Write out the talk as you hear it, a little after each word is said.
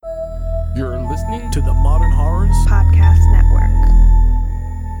listening to the Modern Horrors Podcast Network.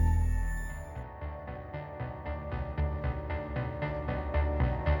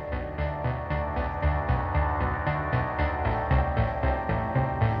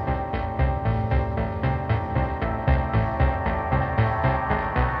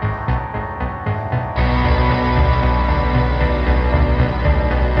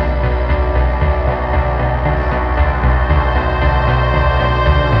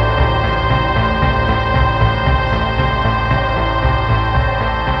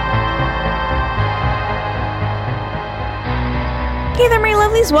 Hey there, my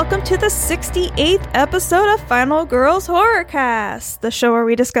lovelies. Welcome to the 68th episode of Final Girls Horrorcast, the show where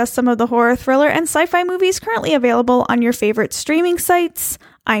we discuss some of the horror, thriller, and sci-fi movies currently available on your favorite streaming sites.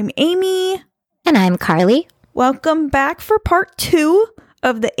 I'm Amy. And I'm Carly. Welcome back for part 2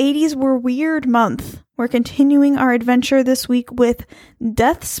 of the 80's Were Weird month. We're continuing our adventure this week with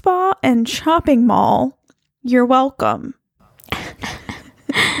Death Spa and Shopping Mall. You're welcome.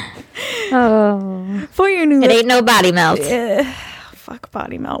 Oh. For your new It ain't no body melt. Fuck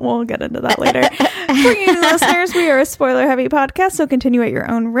body melt. We'll get into that later. For you new listeners, we are a spoiler-heavy podcast, so continue at your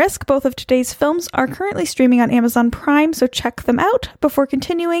own risk. Both of today's films are currently streaming on Amazon Prime, so check them out before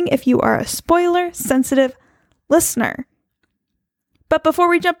continuing if you are a spoiler-sensitive listener. But before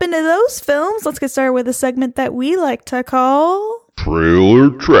we jump into those films, let's get started with a segment that we like to call... Trailer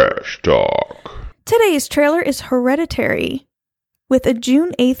Trash Talk. Today's trailer is Hereditary. With a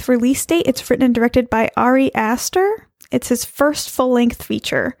June 8th release date, it's written and directed by Ari Aster. It's his first full-length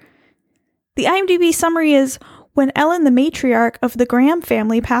feature. The IMDb summary is, when Ellen, the matriarch of the Graham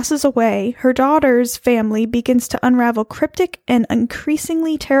family, passes away, her daughter's family begins to unravel cryptic and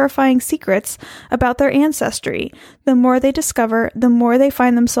increasingly terrifying secrets about their ancestry. The more they discover, the more they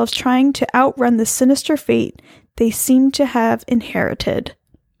find themselves trying to outrun the sinister fate they seem to have inherited.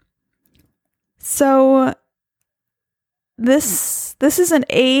 So... This is an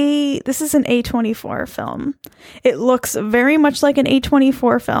A24 film. It looks very much like an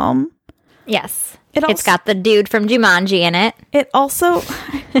A24 film. Yes. It's got the dude from Jumanji in it. It also...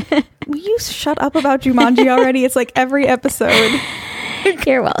 Will you shut up about Jumanji already? It's like every episode.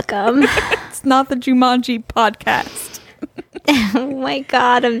 You're welcome. It's not the Jumanji podcast. Oh my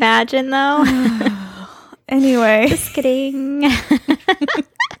god, imagine though. Anyway. Just kidding.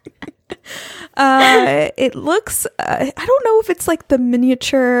 It looks, I don't know if it's like the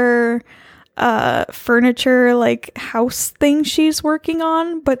miniature furniture like house thing she's working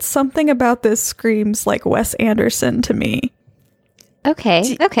on, but something about this screams like Wes Anderson to me. Okay.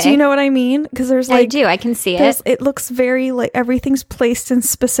 Do you know what I mean? Because there's like... I do, I can see it. It looks very like everything's placed in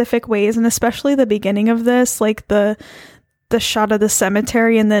specific ways, and especially the beginning of this, like the shot of the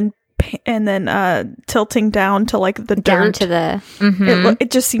cemetery and then tilting down to like the down dirt. To the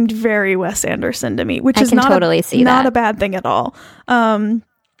it just seemed very Wes Anderson to me, which I is can not totally see not that. a bad thing at all.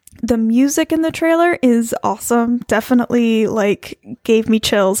 The music in the trailer is awesome. Definitely like gave me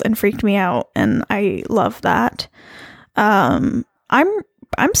chills and freaked me out, and I love that. I'm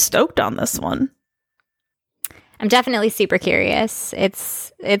stoked on this one. I'm definitely super curious.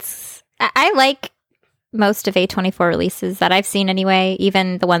 I like most of A24 releases that I've seen anyway,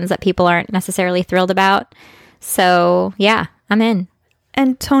 even the ones that people aren't necessarily thrilled about. So, yeah, I'm in.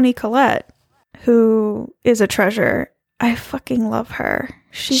 And Toni Collette, who is a treasure. I fucking love her.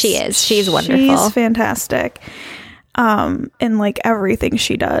 She is. She's wonderful. She's fantastic. In like everything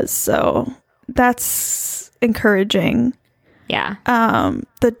she does. So that's encouraging. Yeah.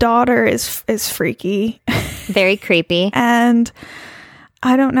 The daughter is freaky. Very creepy. And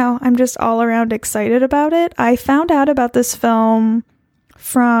I don't know. I'm just all around excited about it. I found out about this film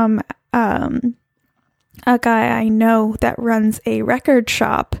from a guy I know that runs a record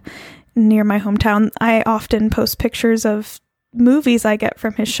shop near my hometown. I often post pictures of movies I get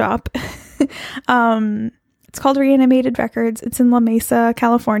from his shop. It's called Reanimated Records. It's in La Mesa,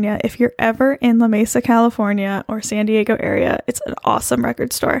 California. If you're ever in La Mesa, California or San Diego area, it's an awesome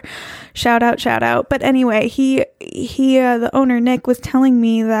record store. Shout out. But anyway, he the owner, Nick, was telling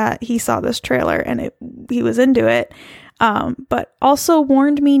me that he saw this trailer and he was into it. But also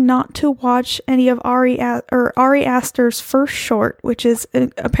warned me not to watch any of Ari Aster's first short, which is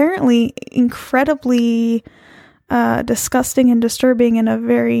apparently incredibly disgusting and disturbing in a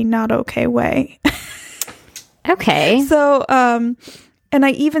very not okay way. Okay. So, and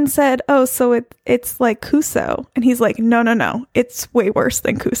I even said, oh, so it's like Kuso. And he's like, no, it's way worse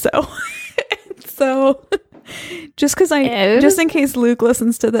than Kuso. So, just in case Luke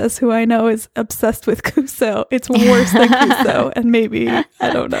listens to this, who I know is obsessed with Kuso, it's worse than Kuso. And maybe, I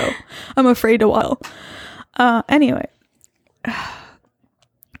don't know. I'm afraid a while. Anyway.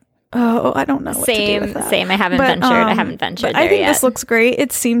 Oh, I don't know what to do with that. Same. I haven't ventured there I think yet. this looks great.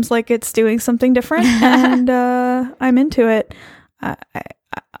 It seems like it's doing something different, and I'm into it. I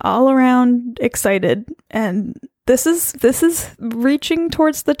all around excited, and this is reaching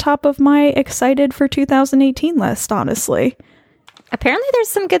towards the top of my excited for 2018 list, honestly. Apparently there's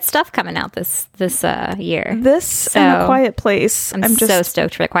some good stuff coming out this year. This and A Quiet Place. I'm just so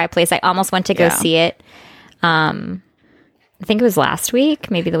stoked for A Quiet Place. I almost went to go see it. I think it was last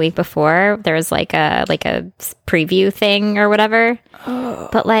week, maybe the week before. There was like a preview thing or whatever.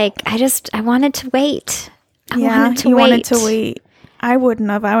 But like I wanted to wait. Wanted to wait. I wouldn't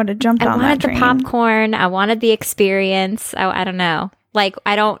have. I would have jumped on that train. I wanted the popcorn. I wanted the experience. I don't know. Like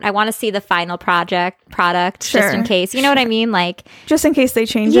I want to see the final product just in case. You know what I mean? Like just in case they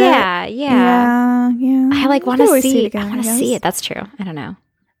change it. Yeah. I like want to see it. I want to see it. That's true. I don't know.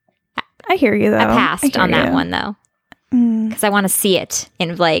 I hear you though. I passed on that one though. Because I want to see it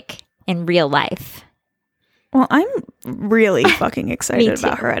in real life. Well, I'm really fucking excited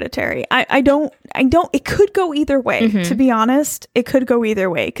about Hereditary. I don't, it could go either way, to be honest. It could go either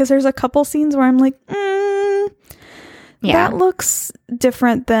way. Because there's a couple scenes where I'm like, that looks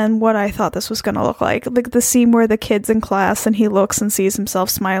different than what I thought this was going to look like. Like the scene where the kid's in class and he looks and sees himself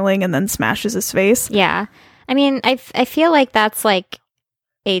smiling and then smashes his face. Yeah. I mean, I feel like that's like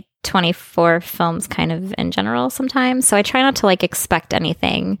A24 films kind of in general sometimes. So I try not to like expect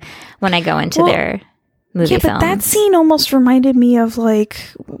anything when I go into their movie films. But that scene almost reminded me of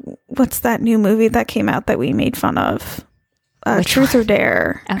like, what's that new movie that came out that we made fun of? Truth or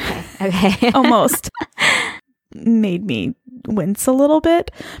Dare. Okay. Almost made me wince a little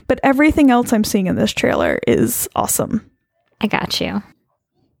bit. But everything else I'm seeing in this trailer is awesome. I got you.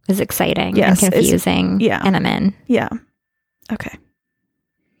 It's exciting and confusing. And I'm in. Yeah. Okay.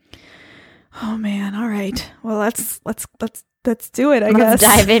 Oh man! All right. Well, let's do it. I guess. Let's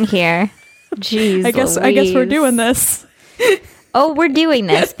dive in here. Jeez. I guess we're doing this. Oh, we're doing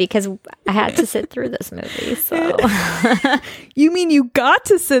this because I had to sit through this movie. So you mean you got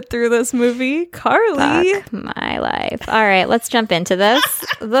to sit through this movie, Carly? Fuck my life. All right, let's jump into this.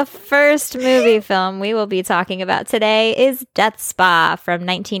 The first movie film we will be talking about today is Death Spa from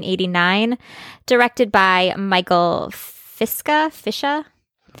 1989, directed by Michael Fisha.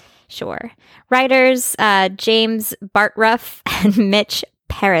 Sure. Writers James Bartruff and Mitch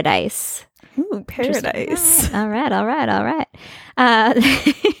Paradise. Ooh, Paradise. All right.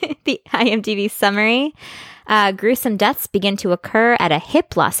 The IMDb summary. Gruesome deaths begin to occur at a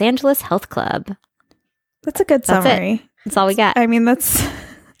hip Los Angeles health club. That's a good summary. That's all we got. I mean, that's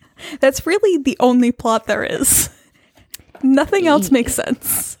really the only plot there is. Nothing else makes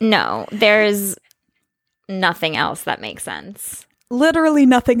sense. No, there's nothing else that makes sense. Literally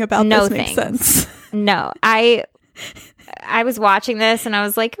nothing about this makes sense. No, I was watching this and I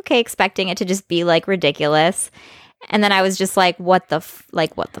was like, okay, expecting it to just be like ridiculous, and then I was just like, what the fuck?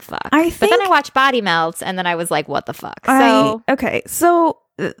 But then I watched Body Melts, and then I was like, what the fuck? So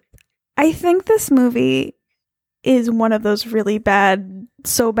I think this movie is one of those really bad,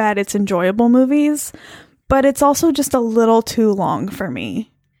 so bad it's enjoyable movies, but it's also just a little too long for me.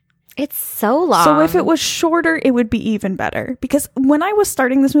 It's so long. So if it was shorter, it would be even better. Because when I was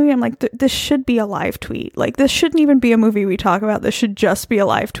starting this movie, I'm like, this should be a live tweet. Like, this shouldn't even be a movie we talk about. This should just be a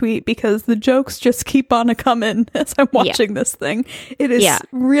live tweet because the jokes just keep on a-coming as I'm watching this thing. It is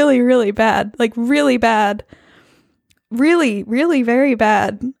really, really bad. Like, really bad. Really, really very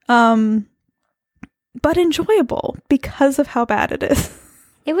bad. But enjoyable because of how bad it is.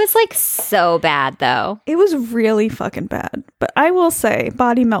 It was like so bad though. It was really fucking bad. But I will say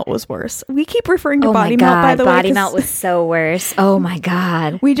Body Melt was worse. We keep referring to Body Melt, by the way. Body Melt was so worse. Oh my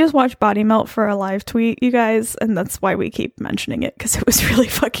God. We just watched Body Melt for a live tweet, you guys, and that's why we keep mentioning it, because it was really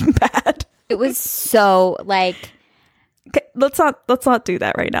fucking bad. It was so like okay, let's not do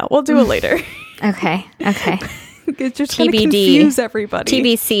that right now. We'll do it later. Okay. It's just going to confuse everybody.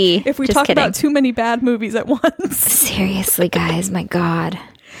 TBC. If we talk about too many bad movies at once. Seriously, guys, my God.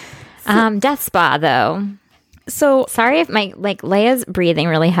 Death Spa, though. So sorry if my Leia's breathing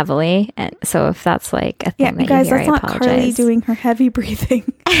really heavily, and so if that's like a thing that guys, you hear, that's I not Carly doing her heavy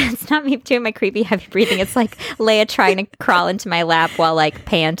breathing. It's not me doing my creepy heavy breathing. It's like Leia trying to crawl into my lap while like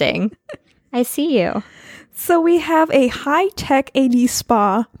panting. I see you. So we have a high-tech 80's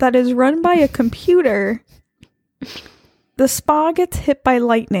spa that is run by a computer. The spa gets hit by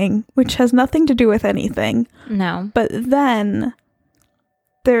lightning, which has nothing to do with anything. No. But then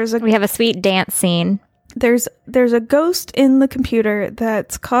we have a sweet dance scene. There's a ghost in the computer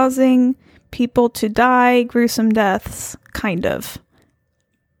that's causing people to die gruesome deaths, kind of.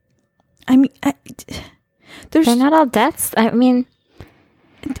 I mean, they're not all deaths. I mean,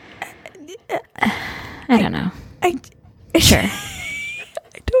 I don't know. Sure.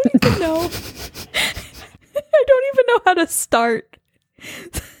 I don't even know. I don't even know how to start.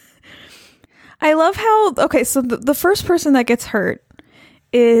 I love how, okay, so the first person that gets hurt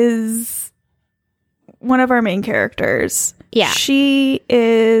is one of our main characters. Yeah. Her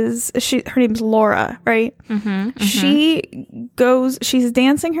name's Laura, right? She's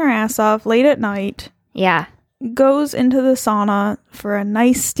dancing her ass off late at night. Yeah. Goes into the sauna for a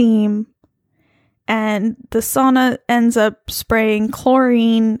nice steam, and the sauna ends up spraying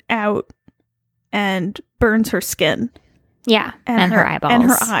chlorine out and burns her skin. Yeah, and her eyeballs. And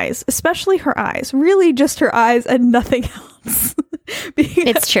her eyes. Especially her eyes. Really just her eyes and nothing else.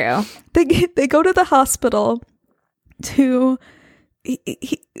 It's true. They go to the hospital to...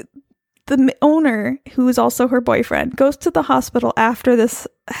 the owner, who is also her boyfriend, goes to the hospital after this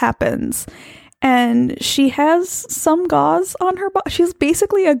happens. And she has some gauze on her body. She has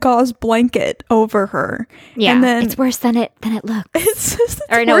basically a gauze blanket over her. Yeah, and then it's worse than it looks.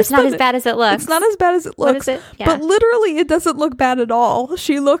 It's not as bad as it looks. It's not as bad as it looks. What is it? Yeah. But literally, it doesn't look bad at all.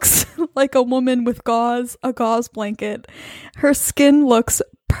 She looks like a woman with a gauze blanket. Her skin looks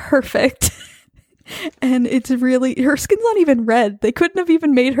perfect. And it's really... Her skin's not even red. They couldn't have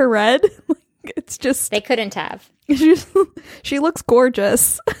even made her red. It's just... They couldn't have. She looks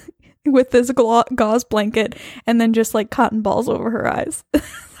gorgeous. With this gauze blanket and then just like cotton balls over her eyes.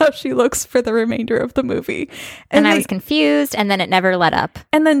 How she looks for the remainder of the movie. And I was confused, and then it never let up.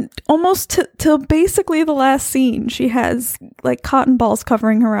 And then almost till basically the last scene, she has like cotton balls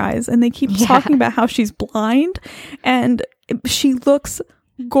covering her eyes, and they keep talking about how she's blind, and she looks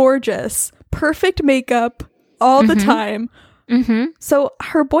gorgeous. Perfect makeup all the time. So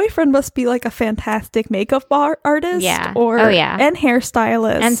her boyfriend must be like a fantastic makeup artist, and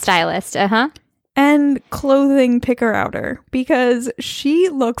hairstylist, and stylist, and clothing picker-outer, because she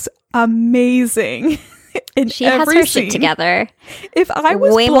looks amazing. She has her shit together. If I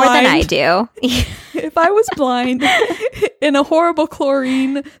was way blind, more than I do, if I was blind in a horrible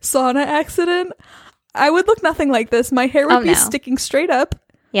chlorine sauna accident, I would look nothing like this. My hair would be sticking straight up.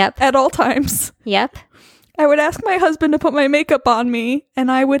 Yep. At all times. Yep. I would ask my husband to put my makeup on me, and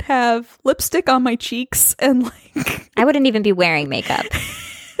I would have lipstick on my cheeks, and like... I wouldn't even be wearing makeup.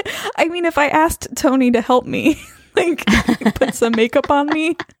 I mean, if I asked Tony to help me, like, put some makeup on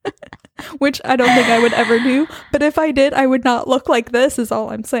me, which I don't think I would ever do, but if I did, I would not look like this, is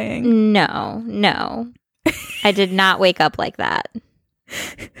all I'm saying. No. I did not wake up like that.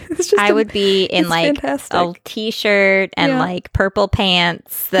 I would be in like fantastic. A t-shirt and like purple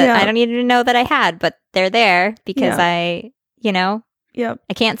pants that I don't even know that I had, but they're there because I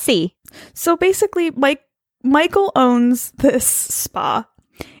can't see. So basically, Michael owns this spa,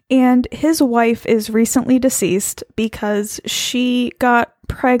 and his wife is recently deceased because she got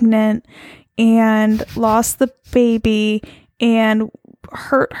pregnant and lost the baby and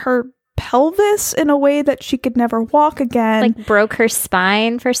hurt her pelvis in a way that she could never walk again. Like broke her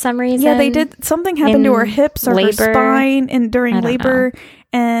spine for some reason. Yeah, they did. Something happened to her hips or her spine during labor,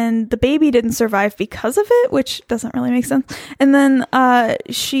 and the baby didn't survive because of it, which doesn't really make sense. And then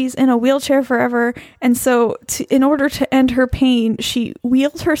she's in a wheelchair forever, and so in order to end her pain, she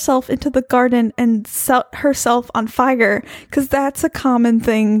wheeled herself into the garden and set herself on fire, because that's a common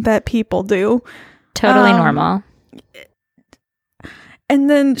thing that people do. Totally normal. And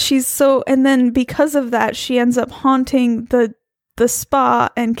then because of that, she ends up haunting the spa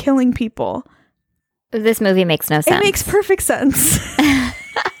and killing people. This movie makes no sense. It makes perfect sense.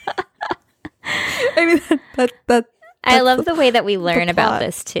 I mean, I love the way that we learn about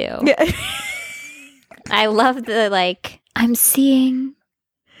this too. Yeah. I love I'm seeing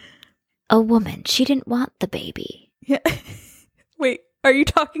a woman. She didn't want the baby. Yeah. Wait, are you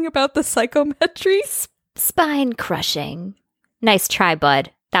talking about the psychometry? Spine crushing. Nice try, bud.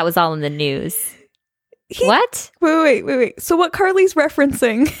 That was all in the news. What? Wait. So what Carly's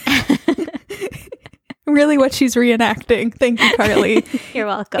referencing, really what she's reenacting, thank you, Carly. You're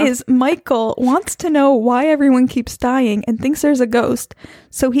welcome. Is Michael wants to know why everyone keeps dying and thinks there's a ghost.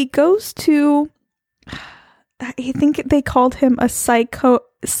 So he goes to, I think they called him a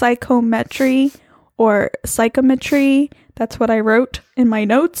psychometry or psychometry. That's what I wrote in my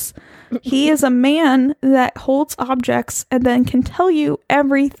notes. He is a man that holds objects and then can tell you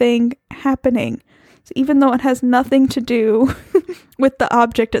everything happening, so even though it has nothing to do with the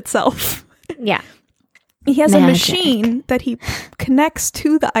object itself. Yeah. He has a machine that he connects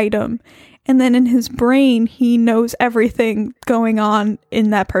to the item, and then in his brain, he knows everything going on in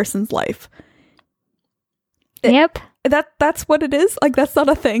that person's life. Yep. That's what it is? Like, that's not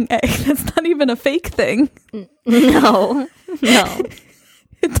a thing. That's not even a fake thing. No.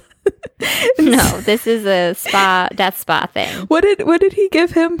 No, this is a death spa thing. What did he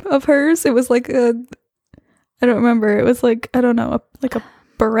give him of hers? It was like I don't remember. It was like, I don't know, like a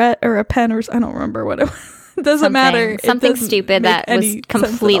barrette or a pen, or I don't remember what it was. It doesn't matter. Something stupid that was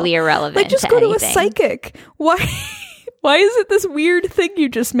completely irrelevant. Like, just to go anything. to a psychic. Why is it this weird thing you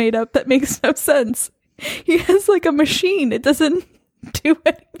just made up that makes no sense? He has like a machine. It doesn't do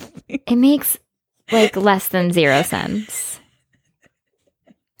anything. It makes like less than 0 sense.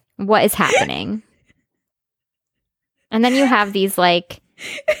 What is happening? And then you have these like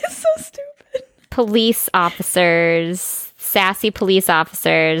It's so stupid. police officers, sassy police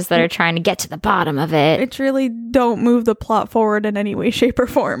officers that are trying to get to the bottom of it. Which really don't move the plot forward in any way, shape, or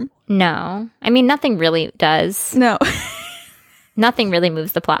form. No. I mean, nothing really does. No. Nothing really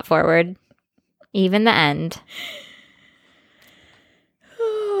moves the plot forward. Even the end.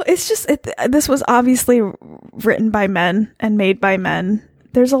 It's just, this was obviously written by men and made by men.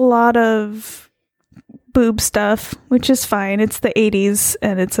 There's a lot of boob stuff, which is fine. It's the 80s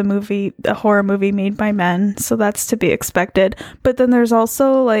and it's a horror movie made by men, so that's to be expected. But then there's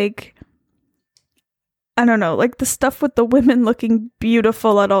also like, I don't know, like the stuff with the women looking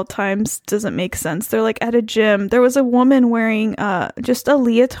beautiful at all times doesn't make sense. They're like at a gym. There was a woman wearing just a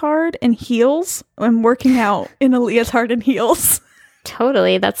leotard and heels and working out in a leotard and heels.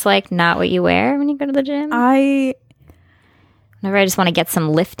 Totally. That's like not what you wear when you go to the gym. Whenever I just want to get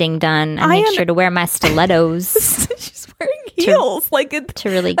some lifting done, I make sure to wear my stilettos. She's wearing heels, to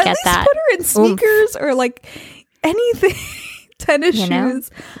really get that. Put her in sneakers or like anything, tennis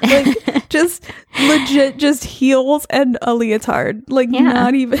shoes, like just legit, just heels and a leotard. Like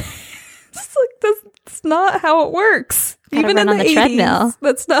not even. It's like that's not how it works. Gotta even run in on the the 80s, treadmill.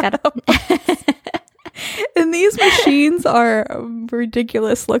 that's not how it works. And these machines are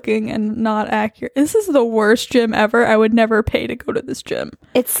ridiculous looking and not accurate. This is the worst gym ever. I would never pay to go to this gym.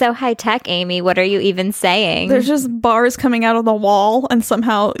 It's so high tech, Amy. What are you even saying? There's just bars coming out of the wall, and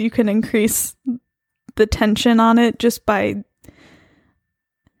somehow you can increase the tension on it just by...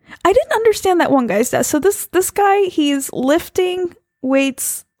 I didn't understand that one guy's death. So this guy, he's lifting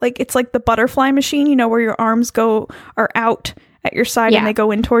weights, like it's like the butterfly machine, you know, where your arms are out at your side and they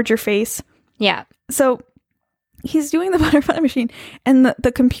go in towards your face. Yeah. So he's doing the butterfly machine, and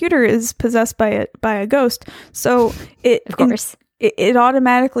the computer is possessed by a ghost. So of course it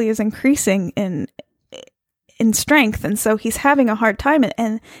automatically is increasing in strength, and so he's having a hard time.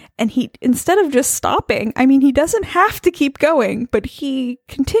 And he, instead of just stopping, I mean, he doesn't have to keep going, but he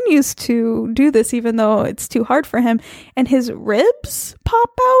continues to do this even though it's too hard for him. And his ribs pop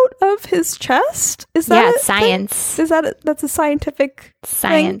out of his chest. Is that science? Is that's a scientific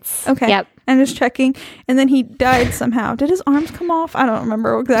science thing? Okay. Yep. And just checking. And then he died somehow. Did his arms come off? I don't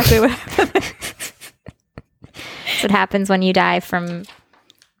remember exactly what happened. That's what happens when you die from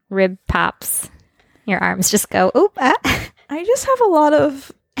rib pops. Your arms just go, oop. I just have a lot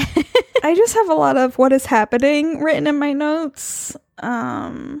of what is happening written in my notes.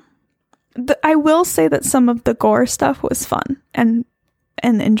 I will say that some of the gore stuff was fun and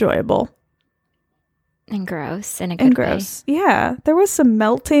enjoyable. And gross in a good way. Yeah. There was some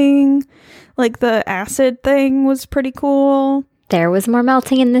melting. Like the acid thing was pretty cool. There was more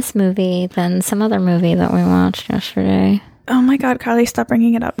melting in this movie than some other movie that we watched yesterday. Oh my God, Carly, stop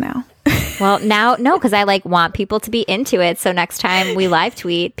bringing it up now. Well, now, no, because I want people to be into it. So next time we live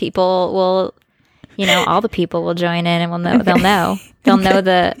tweet, people will, all the people will join in and will know. Okay. They'll know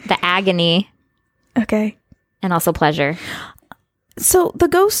the agony. Okay. And also pleasure. So the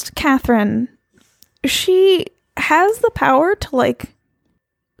ghost Catherine, she has the power to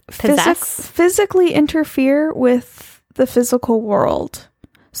physically interfere with the physical world.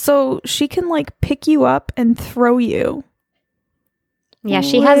 So she can pick you up and throw you. Yeah,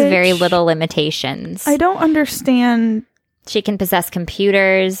 she has very little limitations. I don't understand. She can possess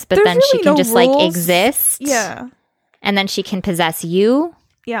computers, but then she can just exist. Yeah. And then she can possess you.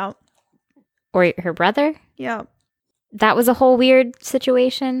 Yeah. Or her brother. Yeah. That was a whole weird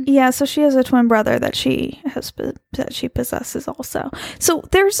situation. Yeah, so she has a twin brother that she possesses also. So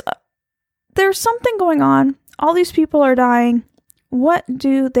there's something going on. All these people are dying. What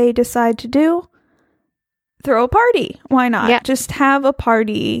do they decide to do? Throw a party. Why not? Yep. Just have a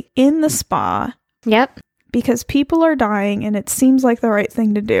party in the spa. Yep. Because people are dying and it seems like the right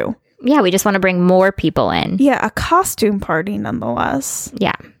thing to do. Yeah, we just want to bring more people in. Yeah, a costume party nonetheless.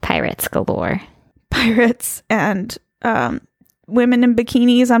 Yeah, pirates galore. Pirates and women in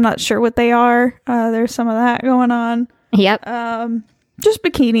bikinis. I'm not sure what they are. There's some of that going on. Yep. Just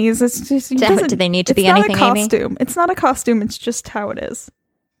bikinis. It's just do they need to be anything? It's not a costume. Amy? It's not a costume. It's just how it is.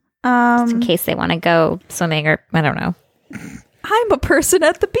 Just in case they want to go swimming or I don't know. I'm a person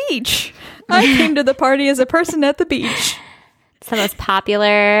at the beach. I came to the party as a person at the beach. It's the most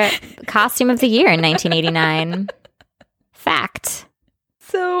popular costume of the year in 1989. Fact.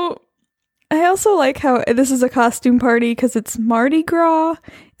 So, I also like how this is a costume party because it's Mardi Gras.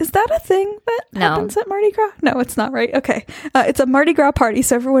 Is that a thing that happens at Mardi Gras? No, it's not, right? Okay. It's a Mardi Gras party,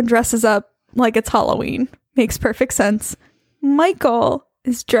 so everyone dresses up like it's Halloween. Makes perfect sense. Michael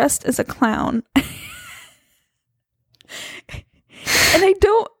is dressed as a clown. And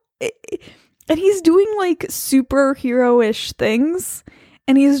he's doing like superhero-ish things.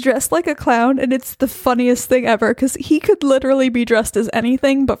 And he's dressed like a clown, and it's the funniest thing ever because he could literally be dressed as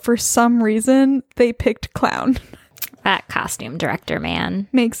anything, but for some reason they picked clown. That costume director, man.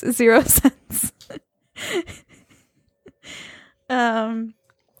 Makes zero sense. And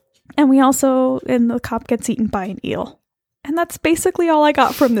the cop gets eaten by an eel. And that's basically all I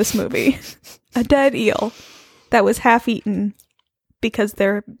got from this movie. A dead eel that was half eaten because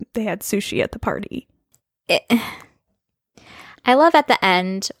they had sushi at the party. I love at the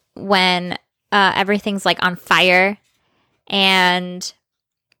end when everything's like on fire and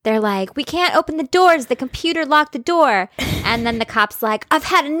they're like, we can't open the doors. The computer locked the door. And then the cop's like, I've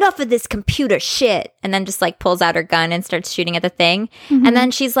had enough of this computer shit. And then just like pulls out her gun and starts shooting at the thing. Mm-hmm. And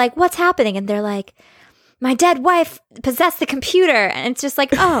then she's like, what's happening? And they're like, my dead wife possessed the computer. And it's just like,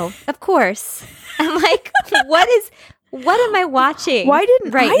 oh, of course. I'm like, what am I watching? Why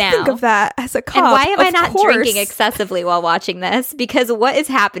didn't I now? Think of that as a cop? And why am I not course. drinking excessively while watching this? Because what is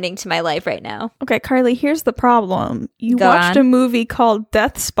happening to my life right now? Okay, Carly, here's the problem. You watched a movie called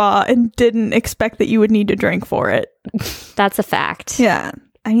Death Spa and didn't expect that you would need to drink for it. That's a fact. Yeah.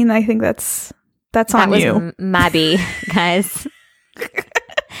 I mean, I think that's on you. That was my B, guys.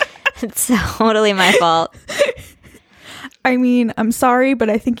 It's totally my fault. I mean, I'm sorry, but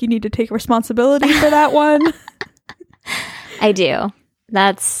I think you need to take responsibility for that one. I do.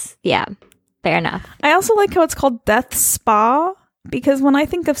 That's, yeah, fair enough. I also like how it's called Death Spa, because when I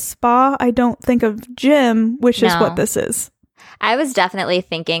think of spa, I don't think of gym, which is what this is. I was definitely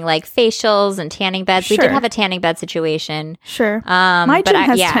thinking like facials and tanning beds. Sure. We did have a tanning bed situation. Sure. My gym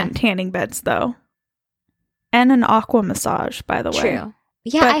has 10 tanning beds, though. And an aqua massage, by the way. True.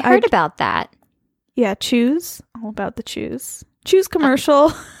 Yeah, but I heard about that. Yeah, Choose. All about the Choose. Choose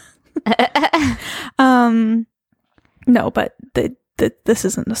commercial. No, but this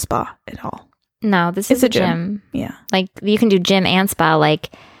isn't a spa at all. No, this is a gym. Yeah. Like, you can do gym and spa,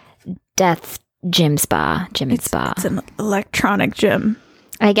 like Death Gym Spa, Gym and Spa. It's an electronic gym.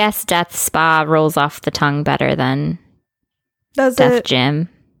 I guess Death Spa rolls off the tongue better than Death Gym.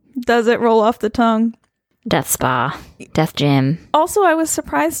 Does it roll off the tongue? Death Spa, Death Gym. Also, I was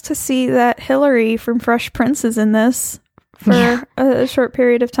surprised to see that Hillary from Fresh Prince is in this for a short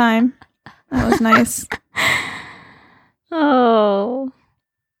period of time. That was nice. Oh.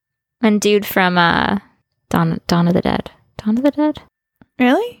 And dude from Dawn of the Dead. Dawn of the Dead?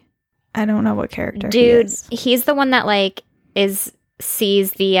 Really? I don't know what character dude, he is. He's the one that like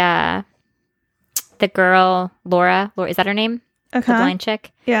sees the girl, Laura. Is that her name? Okay. The blind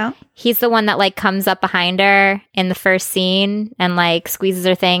chick? Yeah. He's the one that like comes up behind her in the first scene and like squeezes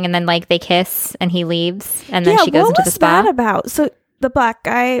her thing and then like they kiss and he leaves and then she goes into the spa. What was that about? So the black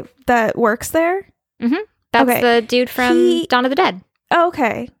guy that works there? Mm-hmm. That's the dude from Dawn of the Dead.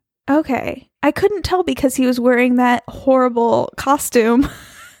 Okay. I couldn't tell because he was wearing that horrible costume.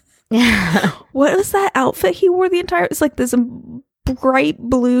 What was that outfit he wore the entire... It's like this bright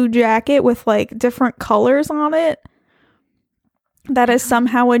blue jacket with like different colors on it. That is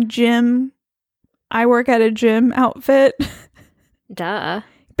somehow a gym... I work at a gym outfit. Duh.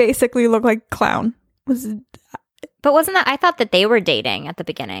 Basically looked like a clown. But wasn't that... I thought that they were dating at the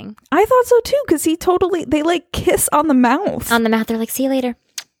beginning. I thought so too, because they like kiss on the mouth. On the mouth, they're like, see you later.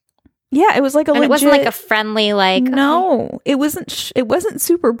 Yeah, it was like a legit... it wasn't like a friendly like... No, okay. It wasn't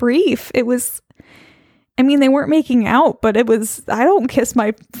super brief. It was... I mean, they weren't making out, but it was... I don't kiss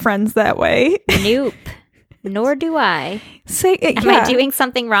my friends that way. Nope. Nor do I. Am I doing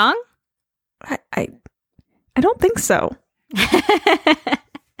something wrong? I don't think so.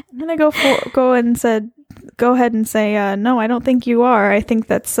 I'm gonna go ahead and say no. I don't think you are. I think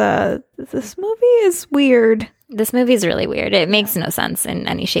that's this movie is weird. This movie is really weird. It makes no sense in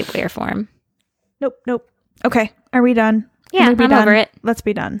any shape, way, or form. Nope. Okay, are we done? Yeah, I'm done? Over it. Let's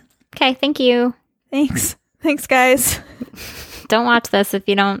be done. Okay, thank you. Thanks, guys. Don't watch this if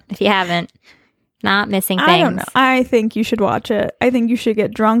you haven't. Not missing things. I don't know. I think you should watch it. I think you should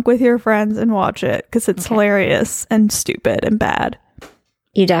get drunk with your friends and watch it because it's hilarious and stupid and bad.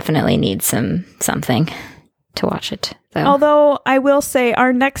 You definitely need something to watch it, though. Although I will say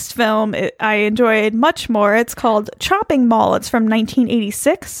our next film I enjoyed much more. It's called Chopping Mall. It's from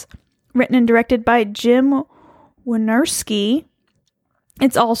 1986. written and directed by Jim Wynorski.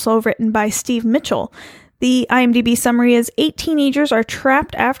 It's also written by Steve Mitchell. The IMDb summary is 8 teenagers are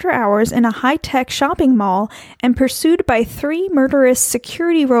trapped after hours in a high-tech shopping mall and pursued by 3 murderous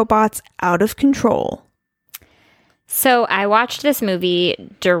security robots out of control. So I watched this movie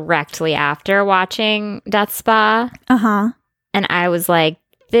directly after watching Death Spa. Uh-huh. And I was like,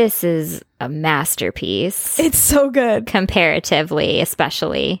 this is a masterpiece. It's so good. Comparatively,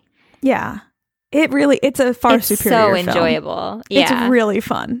 especially. Yeah. It's a far superior film. So enjoyable. Yeah. It's really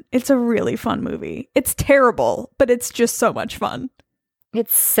fun. It's a really fun movie. It's terrible, but it's just so much fun.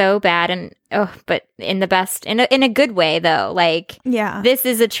 It's so bad but in the best, in a good way though. Like, yeah, this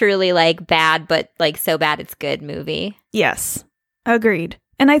is a truly like bad, but like so bad it's good movie. Yes. Agreed.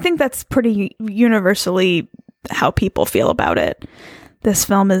 And I think that's pretty universally how people feel about it. This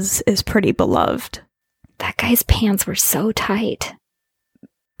film is pretty beloved. That guy's pants were so tight.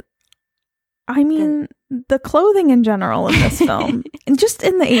 I mean, the clothing in general in this film, and just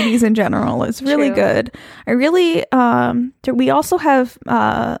in the 80s in general, is really good. I really, we also have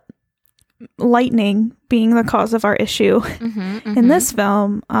lightning being the cause of our issue in this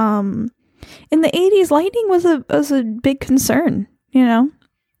film. In the 80s, lightning was a big concern, you know?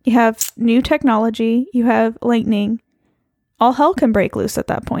 You have new technology, you have lightning. All hell can break loose at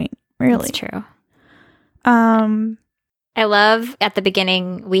that point, really. That's true. I love at the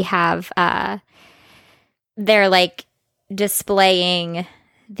beginning we have they're like displaying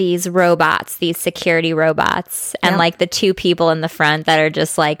these robots, these security robots, and like the 2 people in the front that are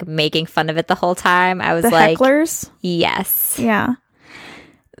just like making fun of it the whole time. I was like, hecklers? Yes. Yeah.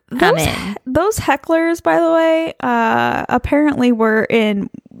 I'm in. Those hecklers, by the way, apparently were in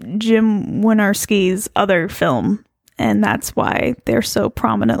Jim Wynorski's other film, and that's why they're so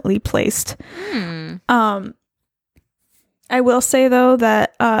prominently placed. I will say though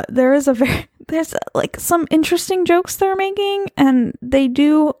that there's like some interesting jokes they're making, and they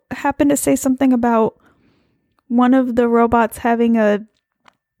do happen to say something about one of the robots having a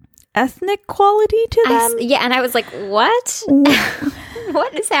ethnic quality to them. Yeah, and I was like, what?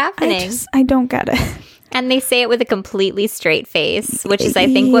 What is happening? I don't get it. And they say it with a completely straight face, which is, I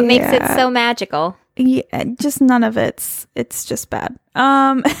think, what makes it so magical. Yeah, just none of it's just bad.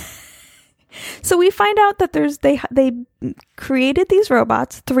 So we find out that they created these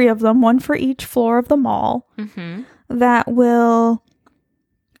robots, 3 of them, 1 for each floor of the mall, that will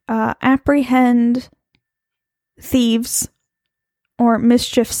apprehend thieves or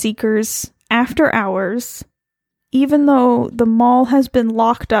mischief seekers after hours, even though the mall has been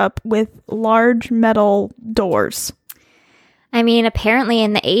locked up with large metal doors. I mean, apparently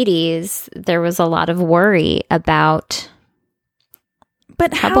in the 80s, there was a lot of worry about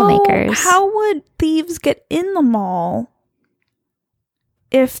troublemakers. How would thieves get in the mall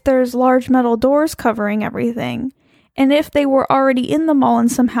if there's large metal doors covering everything? And if they were already in the mall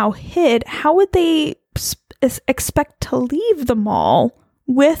and somehow hid, how would they expect to leave the mall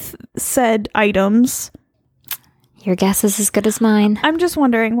with said items? Your guess is as good as mine. I'm just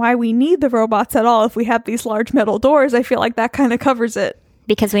wondering why we need the robots at all if we have these large metal doors. I feel like that kind of covers it.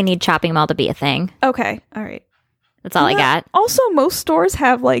 Because we need shopping mall to be a thing. Okay, all right. That's all I got. Also, most stores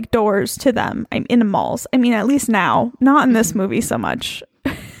have like doors to them in malls. I mean, at least now. Not in this movie so much.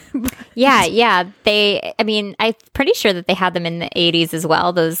 Yeah. I'm pretty sure that they had them in the 80s as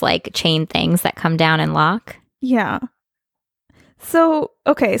well. Those like chain things that come down and lock. Yeah. So,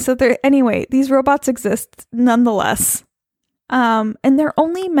 okay. So these robots exist nonetheless. And they're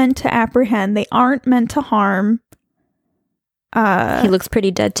only meant to apprehend. They aren't meant to harm. He looks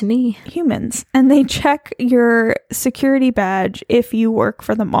pretty dead to me. Humans. And they check your security badge if you work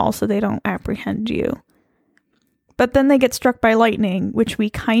for the mall so they don't apprehend you. But then they get struck by lightning, which we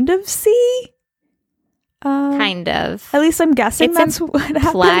kind of see. Kind of. At least I'm guessing that's what happened.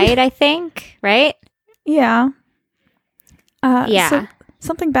 Implied, I think, right? Yeah. Yeah. So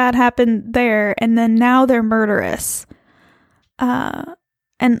something bad happened there, and then now they're murderous.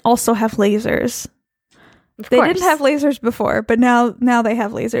 And also have lasers. They didn't have lasers before, but now they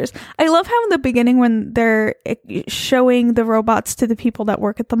have lasers. I love how in the beginning when they're showing the robots to the people that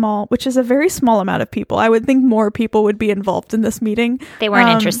work at the mall, which is a very small amount of people. I would think more people would be involved in this meeting. They weren't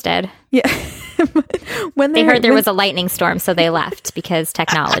interested. Yeah. When they heard there was a lightning storm, so they left because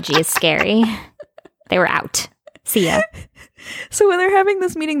technology is scary. They were out. See ya. So when they're having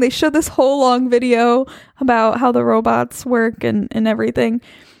this meeting, they show this whole long video about how the robots work and everything.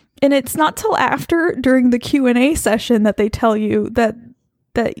 And it's not till after, during the Q&A session, that they tell you that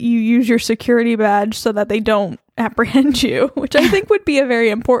you use your security badge so that they don't apprehend you, which I think would be a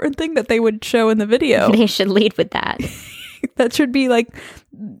very important thing that they would show in the video. They should lead with that. That should be like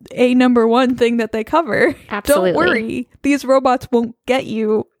a number one thing that they cover. Absolutely. Don't worry. These robots won't get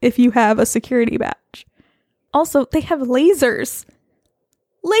you if you have a security badge. Also, they have lasers.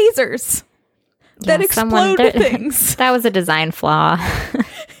 Lasers that explode things. That was a design flaw.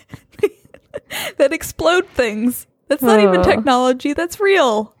 That explode things. That's not even technology. That's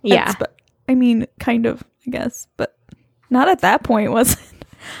real. Yeah. I mean, kind of, I guess. But not at that point, was it?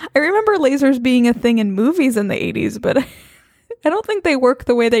 I remember lasers being a thing in movies in the 80s, but I don't think they work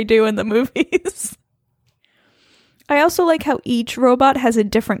the way they do in the movies. I also like how each robot has a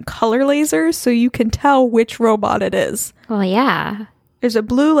different color laser, so you can tell which robot it is. Well, yeah. There's a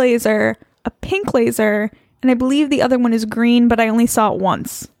blue laser, a pink laser, and I believe the other one is green, but I only saw it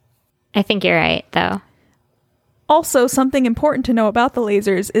once. I think you're right, though. Also, something important to know about the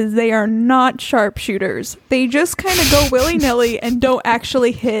lasers is they are not sharpshooters. They just kind of go willy-nilly and don't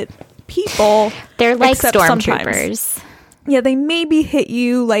actually hit people. They're like stormtroopers. Yeah, they maybe hit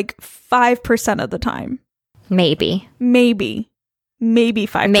you like 5% of the time. Maybe 5%.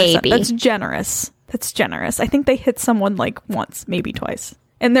 Maybe. That's generous. I think they hit someone like once, maybe twice.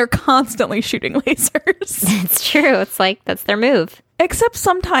 And they're constantly shooting lasers. It's true. It's like, that's their move. Except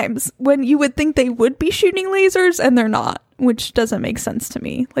sometimes when you would think they would be shooting lasers and they're not, which doesn't make sense to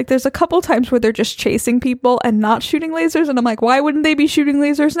me. Like, there's a couple times where they're just chasing people and not shooting lasers, and I'm like, why wouldn't they be shooting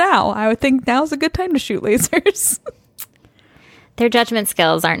lasers now? I would think now's a good time to shoot lasers. Their judgment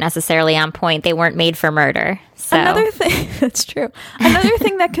skills aren't necessarily on point. They weren't made for murder. So. Another thing, that's true. Another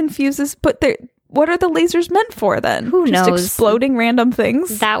thing that confuses, but what are the lasers meant for then? Who knows? Just exploding random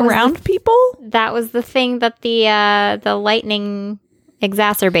things around people? That was the thing that the lightning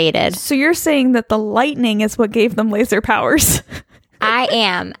exacerbated. So you're saying that the lightning is what gave them laser powers? I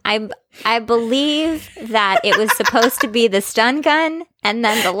am. I believe that it was supposed to be the stun gun, and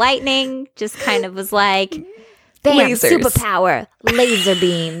then the lightning just kind of was like, bam, lasers. Superpower, laser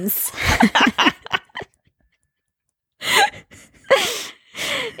beams.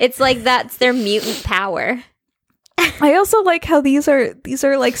 It's like that's their mutant power. I also like how these are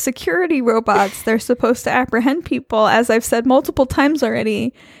like security robots. They're supposed to apprehend people, as I've said multiple times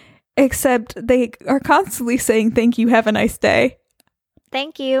already, except they are constantly saying, thank you, have a nice day.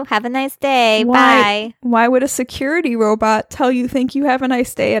 Thank you, have a nice day, bye. Why would a security robot tell you thank you, have a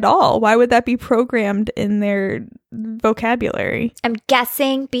nice day at all? Why would that be programmed in their vocabulary? I'm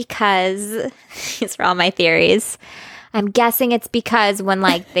guessing because, these are all my theories, I'm guessing it's because when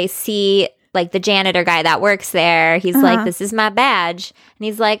like they see like the janitor guy that works there, he's like, this is my badge. And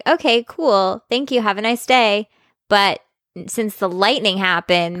he's like, okay, cool. Thank you. Have a nice day. But since the lightning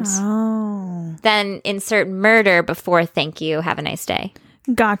happened, then insert murder before thank you. Have a nice day.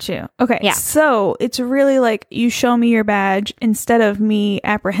 Got you. Okay. Yeah. So it's really like you show me your badge. Instead of me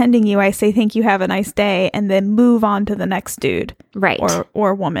apprehending you, I say thank you. Have a nice day. And then move on to the next dude. Right.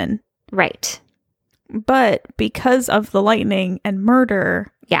 Or woman. Right. But because of the lightning and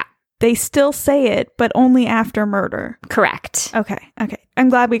murder, yeah, they still say it, but only after murder. Correct. Okay. I'm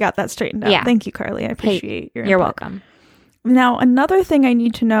glad we got that straightened out. Yeah. Thank you, Carly. I appreciate your input. You're welcome. Now, another thing I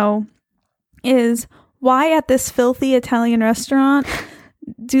need to know is why at this filthy Italian restaurant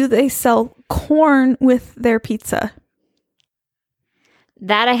do they sell corn with their pizza?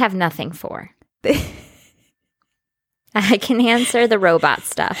 That I have nothing for. I can answer the robot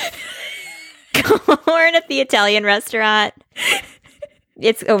stuff. Corn at the Italian restaurant.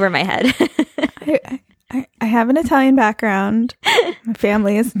 It's over my head. I have an Italian background. My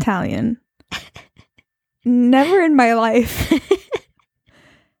family is Italian. Never in my life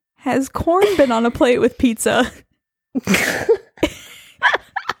has corn been on a plate with pizza.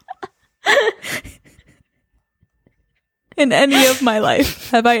 In any of my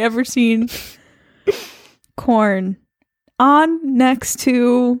life have I ever seen corn on, next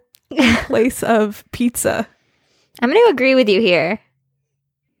to, in place of pizza. I'm going to agree with you here.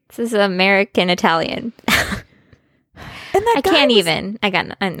 This is American Italian. And that I guy can't was, even. I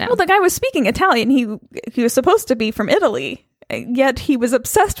know. Well, the guy was speaking Italian. He was supposed to be from Italy, yet he was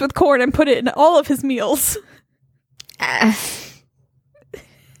obsessed with corn and put it in all of his meals.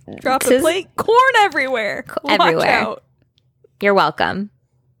 Drop the plate, corn everywhere. Everywhere. Watch out. You're welcome.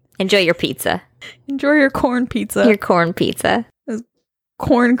 Enjoy your pizza. Enjoy your corn pizza. Your corn pizza. There's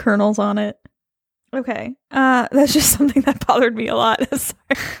corn kernels on it. Okay. That's just something that bothered me a lot. Sorry.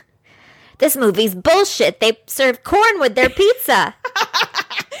 This movie's bullshit. They serve corn with their pizza.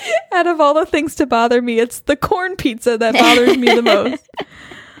 Out of all the things to bother me, it's the corn pizza that bothers me the most.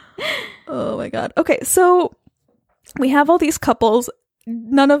 Oh my god. Okay, so we have all these couples.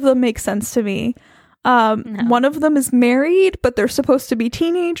 None of them make sense to me. No. One of them is married, but they're supposed to be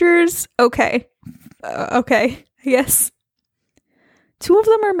teenagers. Okay. Okay. Yes. 2 of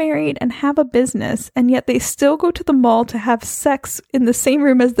them are married and have a business, and yet they still go to the mall to have sex in the same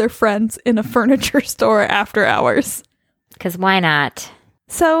room as their friends in a furniture store after hours. Because why not?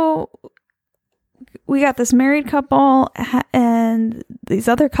 So we got this married couple and these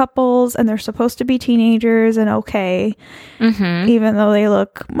other couples, and they're supposed to be teenagers and okay, even though they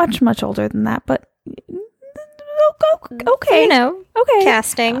look much, much older than that. But okay. You know, okay.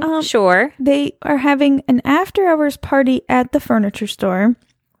 casting, sure. They are having an after-hours party at the furniture store.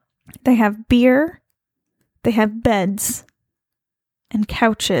 They have beer. They have beds and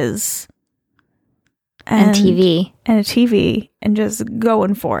couches. And TV. And a TV. And just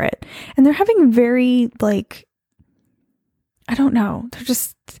going for it. And they're having very, like, I don't know. They're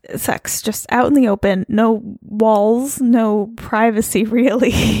just sex. Just out in the open. No walls. No privacy,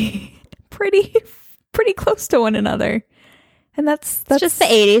 really. Pretty close to one another. And that's it's just the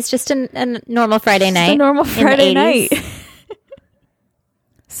 80s, just a normal Friday night. A normal Friday night.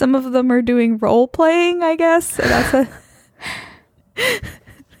 Some of them are doing role playing, I guess. So that's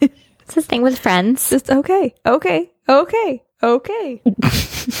it's a thing with friends. Just okay. That's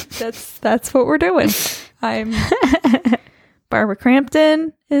what we're doing. Barbara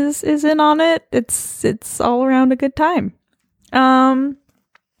Crampton is in on it. It's all around a good time.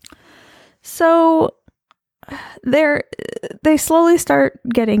 So they slowly start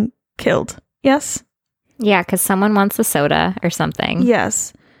getting killed. Yes? Yeah, because someone wants a soda or something.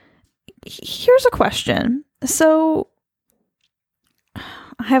 Yes. Here's a question. So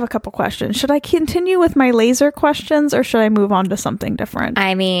I have a couple questions. Should I continue with my laser questions or should I move on to something different?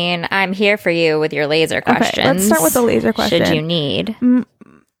 I mean, I'm here for you with your laser questions. Okay, let's start with the laser question. Should you need.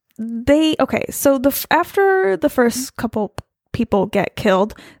 So after the first couple people get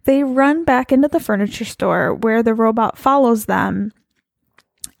killed, they run back into the furniture store where the robot follows them,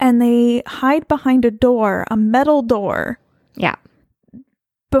 and they hide behind a door, a metal door. Yeah.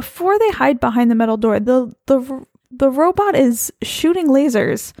 Before they hide behind the metal door, the robot is shooting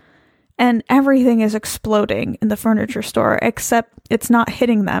lasers, and everything is exploding in the furniture store, except it's not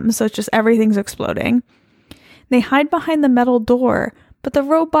hitting them, so it's just everything's exploding. They hide behind the metal door, but the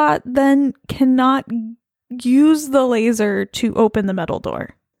robot then cannot use the laser to open the metal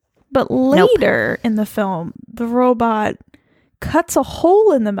door. But later in the film, the robot cuts a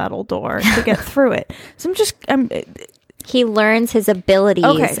hole in the metal door to get through it. So he learns his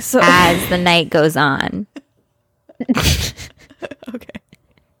abilities as the night goes on. Okay.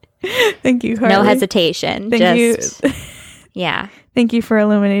 Thank you, Harley. No hesitation. Thank you. Yeah. Thank you for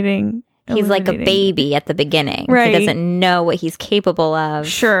illuminating. He's like a baby at the beginning. Right. He doesn't know what he's capable of.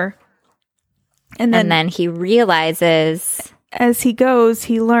 Sure. And then he realizes, as he goes,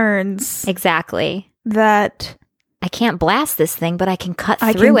 he learns exactly that I can't blast this thing, but I can cut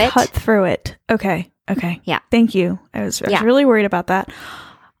through it. Cut through it. Okay. Yeah. Thank you. I was really worried about that.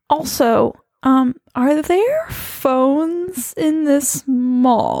 Also, are there phones in this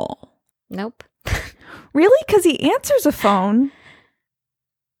mall? Nope. Really? Because he answers a phone.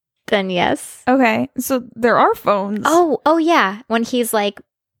 Then yes. Okay. So there are phones. Oh yeah. When he's like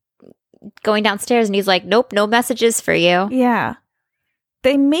going downstairs and he's like, nope, no messages for you. Yeah.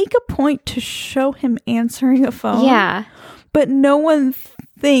 They make a point to show him answering a phone. Yeah. But no one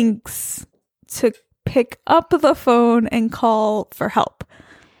thinks to pick up the phone and call for help.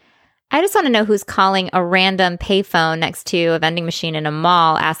 I just want to know who's calling a random payphone next to a vending machine in a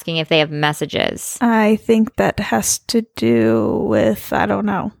mall asking if they have messages. I think that has to do with, I don't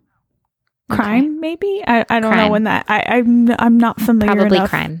know, crime, maybe? I don't know when that... I'm not familiar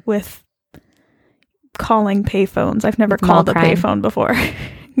enough with calling payphones. I've never called a payphone before.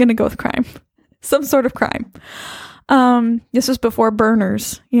 I'm going to go with crime. Some sort of crime. This was before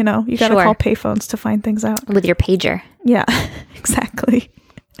burners, you got to call payphones to find things out. With your pager. Yeah, exactly.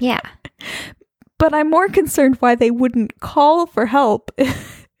 Yeah. But I'm more concerned why they wouldn't call for help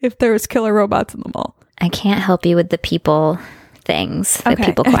if there was killer robots in the mall. I can't help you with the people things, the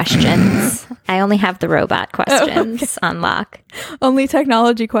people questions. I only have the robot questions on lock. Only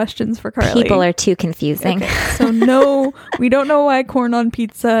technology questions for Carly. People are too confusing. Okay. So no, we don't know why corn on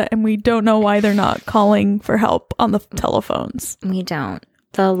pizza, and we don't know why they're not calling for help on the telephones. We don't.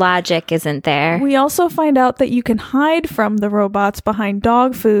 The logic isn't there. We also find out that you can hide from the robots behind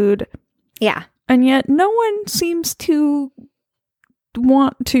dog food. Yeah. And yet no one seems to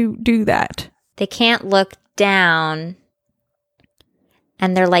want to do that. They can't look down,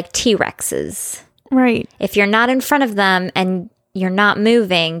 and they're like T-Rexes. Right. If you're not in front of them and you're not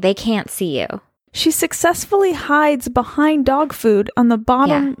moving, they can't see you. She successfully hides behind dog food on the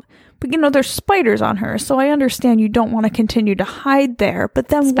bottom. Yeah. But, there's spiders on her, so I understand you don't want to continue to hide there. But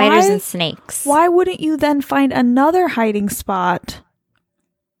then spiders and snakes. Why wouldn't you then find another hiding spot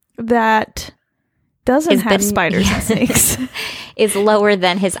that doesn't Has have been- spiders and snakes. is lower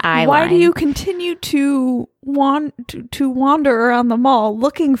than his eye Why line. do you continue to wander around the mall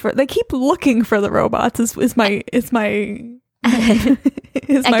looking for? They keep looking for the robots. Is my is my Again,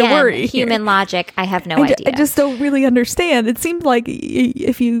 worry. human logic. I have no I idea. just don't really understand. It seems like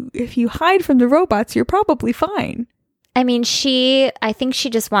if you hide from the robots, you're probably fine. I mean, I think she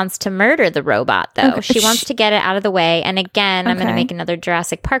just wants to murder the robot, though. Okay. She wants to get it out of the way. And again, I'm going to Okay. make another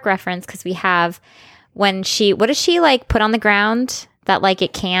Jurassic Park reference because we have what does she like put on the ground that like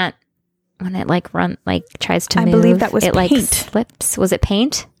it can't, when it like tries to I move? believe that was it like paint. slips. Was it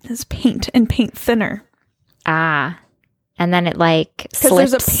paint? It's paint and paint thinner. Ah. And then it like Because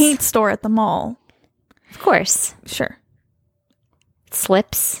slips. there's a paint store at the mall. Of course. Sure. It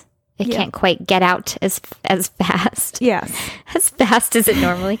slips. It Yeah. can't quite get out as fast. Yes. As fast as it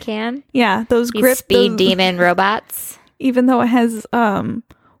normally can. Yeah. Those These grip speed those- demon robots. Even though it has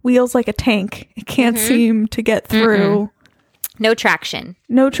wheels like a tank, it can't seem to get through. No traction.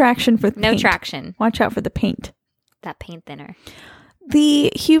 No traction for the No paint. traction. Watch out for the paint. That paint thinner.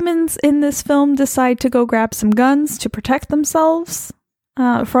 The humans in this film decide to go grab some guns to protect themselves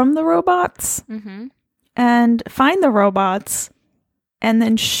from the robots Mm-hmm. and find the robots and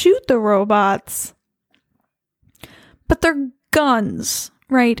then shoot the robots. But they're guns,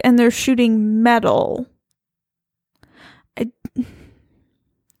 right? And they're shooting metal.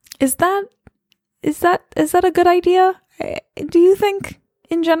 Is that a good idea? Do you think,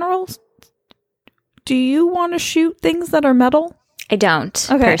 in general, do you want to shoot things that are metal? I don't,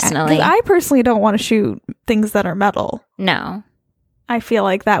 personally. 'Cause I personally don't want to shoot things that are metal. No. I feel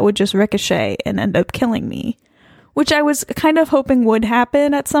like that would just ricochet and end up killing me, which I was kind of hoping would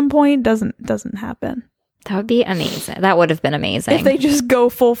happen at some point. Doesn't happen. That would be amazing. That would have been amazing. If they just go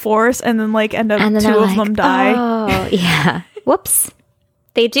full force and then like end up and then two they're of like, them die. Oh, yeah. Whoops.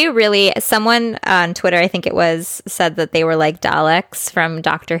 They do really. Someone on Twitter, I think it was, said that they were like Daleks from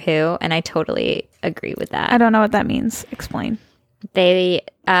Doctor Who, and I totally agree with that. I don't know what that means. Explain. They're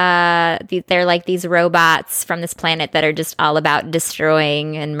like these robots from this planet that are just all about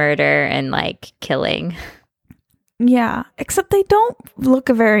destroying and murder and like killing. Yeah, except they don't look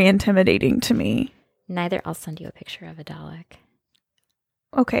very intimidating to me. Neither. I'll send you a picture of a Dalek.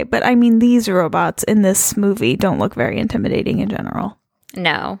 Okay, but I mean these robots in this movie don't look very intimidating in general.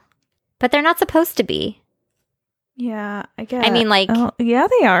 No, but they're not supposed to be. Yeah, I guess. I mean, like, yeah,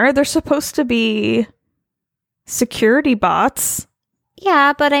 they are. They're supposed to be security bots.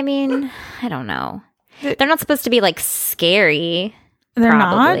 yeah, but I mean, I don't know. They're not supposed to be like scary. They're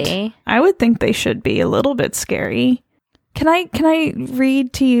probably. not. I would think they should be a little bit scary. Can I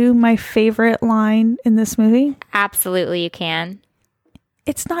read to you my favorite line in this movie? Absolutely, you can.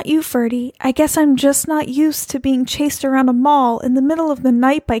 It's not you, Ferdy. I guess I'm just not used to being chased around a mall in the middle of the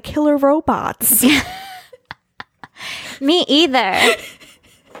night by killer robots. Me either.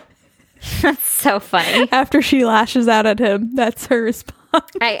 That's so funny. After she lashes out at him, that's her response.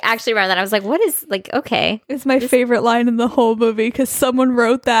 I actually read that. I was like, what is, like, okay. It's my favorite line in the whole movie because someone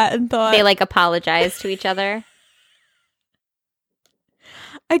wrote that and thought, They like apologize to each other.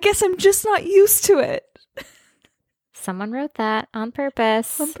 I guess I'm just not used to it. Someone wrote that on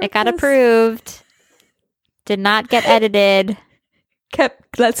purpose. On It got purpose. approved. Did not get edited.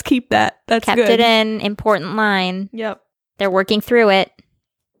 Let's keep that. That's Kept good. it in. Important line. Yep. They're working through it.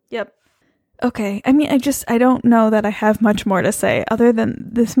 Yep. Okay. I mean, I don't know that I have much more to say other than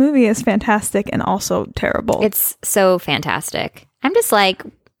this movie is fantastic and also terrible. It's so fantastic. I'm just like,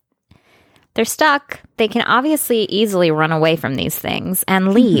 they're stuck. They can obviously easily run away from these things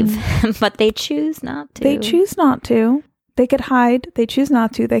and leave, but they choose not to. They choose not to. They could hide. They choose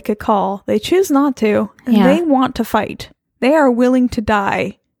not to. They could call. They choose not to. And Yeah. they want to fight. They are willing to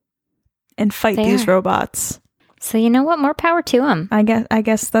die and fight They these are. robots. So you know what? More power to them. I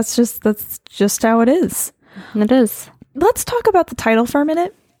guess that's just how it is. It is. Let's talk about the title for a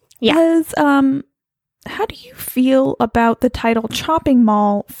minute. Yeah. Because, how do you feel about the title Chopping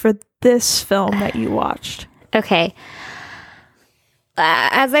Mall for this film that you watched? Okay.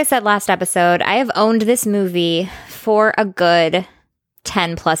 As I said last episode, I have owned this movie for a good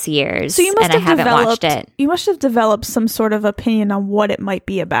 10 plus years. So you must and I have haven't watched developed it. You must have developed some sort of opinion on what it might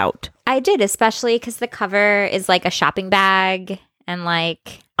be about. I did, especially because the cover is like a shopping bag and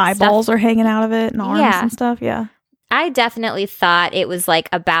like Eyeballs stuff. are hanging out of it and arms Yeah. and stuff. Yeah. I definitely thought it was like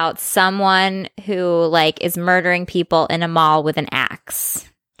about someone who like is murdering people in a mall with an axe.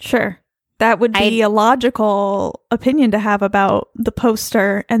 Sure. That would be a logical opinion to have about the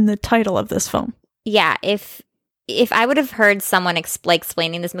poster and the title of this film. Yeah, if I would have heard someone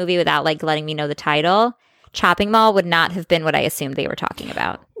explaining this movie without like letting me know the title, Chopping Mall would not have been what I assumed they were talking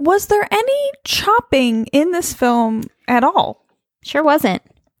about. Was there any chopping in this film at all? Sure wasn't.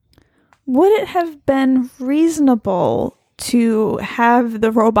 Would it have been reasonable to have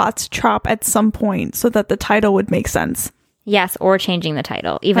the robots chop at some point so that the title would make sense? Yes, or changing the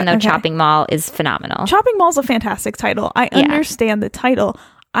title, even though Chopping Mall is phenomenal. Chopping Mall's a fantastic title. I understand the title.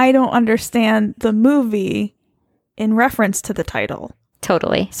 I don't understand the movie in reference to the title.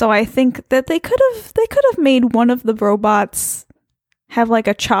 Totally. So I think that they could have made one of the robots have like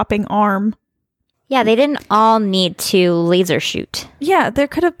a chopping arm. Yeah, they didn't all need to laser shoot. Yeah, there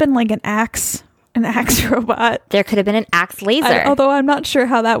could have been like an axe robot. There could have been an axe laser. Although I'm not sure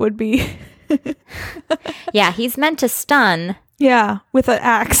how that would be. Yeah, he's meant to stun. Yeah, with an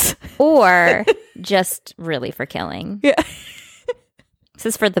axe. Or just really for killing. Yeah. This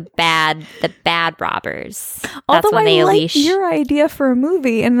is for the bad robbers. That's Although when they I like unleash. your idea for a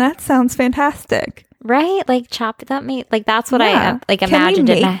movie, and that sounds fantastic. Right? Like chop that made like that's what Yeah. I like imagined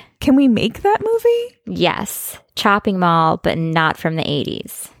it. Can we make that movie? Yes. Chopping Mall, but not from the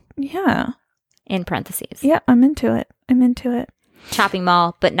 80s. Yeah. In parentheses. Yeah, I'm into it. Chopping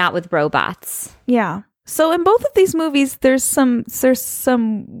Mall, but not with robots. Yeah. So in both of these movies, there's some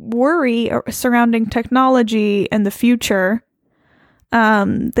worry surrounding technology and the future.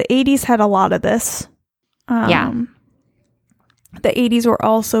 The 80s had a lot of this. Yeah. The 80s were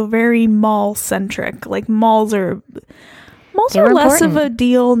also very mall centric. Like malls are less of a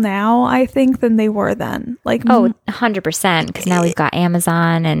deal now, I think, than they were then. Like 100%, because now we've got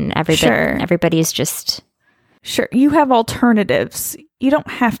Amazon and everybody's just sure, you have alternatives. You don't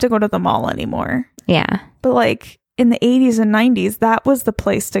have to go to the mall anymore. yeah. But like in the 80s and 90s, that was the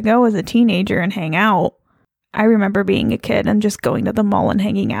place to go as a teenager and hang out. I remember being a kid and just going to the mall and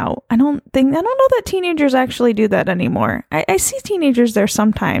hanging out. I don't know that teenagers actually do that anymore. I see teenagers there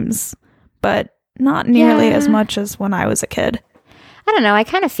sometimes, but not nearly as much as when I was a kid. I don't know. I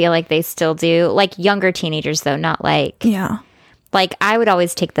kind of feel like they still do. Like younger teenagers, though, not like... Yeah. Like, I would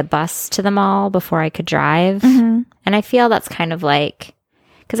always take the bus to the mall before I could drive. Mm-hmm. And I feel that's kind of like...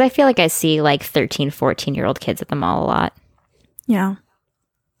 Because I feel like I see, like, 13, 14-year-old kids at the mall a lot. Yeah.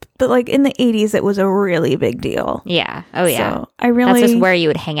 But, like, in the 80s, it was a really big deal. Yeah. Oh, yeah. So that's just where you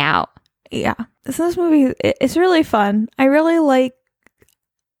would hang out. Yeah. So this movie, it's really fun. I really like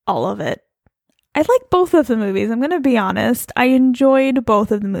all of it. I like both of the movies. I'm going to be honest. I enjoyed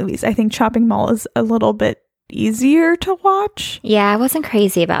both of the movies. I think Chopping Mall is a little bit easier to watch. Yeah, I wasn't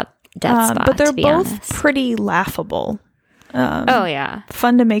crazy about Death Spot, but they're to be both honest. pretty laughable. Oh, yeah.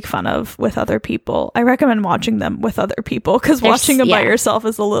 Fun to make fun of with other people. I recommend watching them with other people because watching them by yourself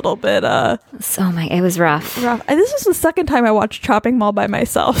is a little bit it was rough. This is the second time I watched Chopping Mall by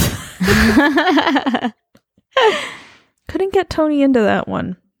myself. Couldn't get Tony into that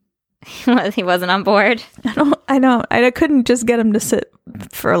one. He wasn't on board. I know. I couldn't just get him to sit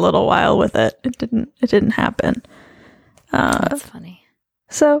for a little while with it. It didn't happen. That's funny.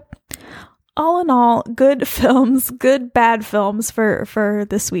 So, all in all, good films, good bad films for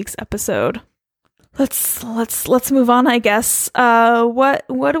this week's episode. Let's move on, I guess. What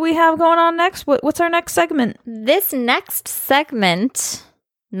do we have going on next? What's our next segment? This next segment,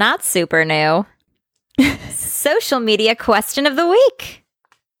 not super new. Social media question of the week.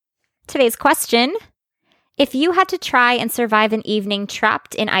 Today's question: if you had to try and survive an evening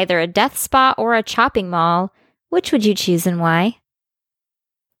trapped in either a death spot or a chopping mall, which would you choose and why?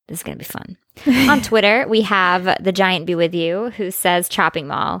 This is going to be fun. On Twitter, we have The Giant Be With You, who says chopping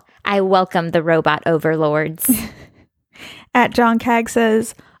mall. I welcome the robot overlords. At John Cag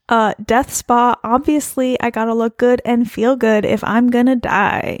says, death spot, obviously I gotta look good and feel good if I'm gonna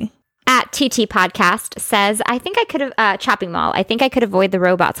die. At TT Podcast says, I think I could have, chopping mall, I think I could avoid the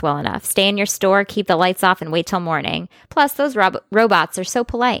robots well enough. Stay in your store, keep the lights off, and wait till morning. Plus, those robots are so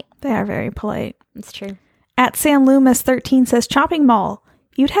polite. They are very polite. It's true. At Sam Loomis 13 says, chopping mall,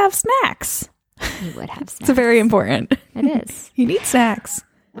 you'd have snacks. You would have snacks. It's very important. It is. You need snacks.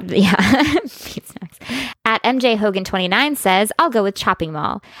 Yeah. Snacks. At MJ Hogan 29 says, I'll go with chopping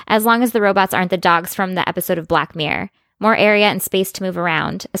mall, as long as the robots aren't the dogs from the episode of Black Mirror. More area and space to move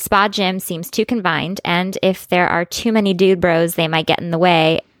around. A spa gym seems too confined, and if there are too many dude bros, they might get in the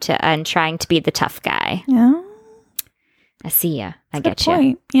way and trying to be the tough guy. Yeah. I see ya. I That's get a good you.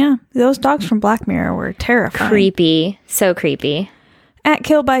 point. Yeah. Those dogs from Black Mirror were terrifying. Creepy. So creepy. At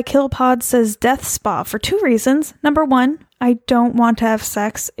Kill by Kill Pod says death spa for 2 reasons. Number 1, I don't want to have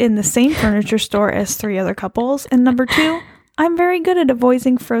sex in the same furniture store as 3 other couples. And number 2, I'm very good at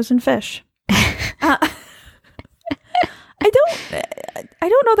avoiding frozen fish. I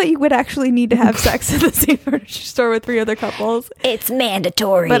don't know that you would actually need to have sex in the same furniture store with 3 other couples. It's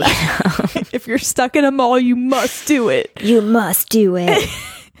mandatory. But if you're stuck in a mall, you must do it. You must do it.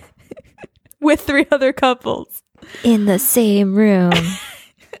 With 3 other couples. In the same room.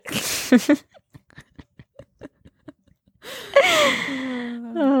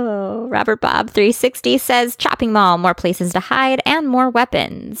 Oh, Robert Bob 360 says chopping mall, more places to hide and more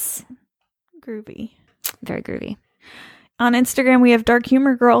weapons. Groovy. Very groovy. On Instagram, we have Dark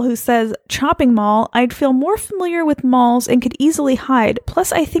Humor Girl who says, chopping mall, I'd feel more familiar with malls and could easily hide.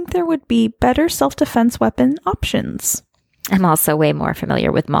 Plus, I think there would be better self-defense weapon options. I'm also way more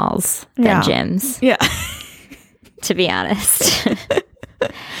familiar with malls than gyms. Yeah. To be honest.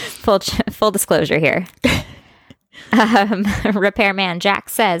 Full disclosure here. Repairman Jack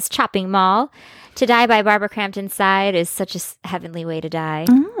says, chopping mall. To die by Barbara Crampton's side is such a heavenly way to die.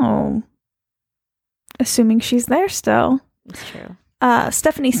 Oh. Assuming she's there still. It's true.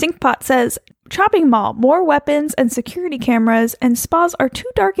 Stephanie Sinkpot says, chopping mall, more weapons and security cameras, and spas are too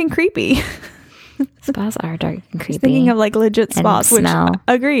dark and creepy. Spas are dark and creepy. Thinking of like legit spas, which smell.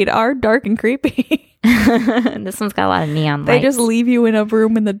 Agreed, are dark and creepy. This one's got a lot of neon lights. They just leave you in a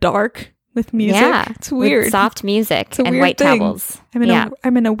room in the dark with music. Yeah, it's weird. With soft music it's a and weird white thing. towels.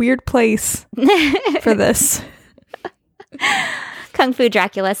 I'm in a weird place for this. Kung Fu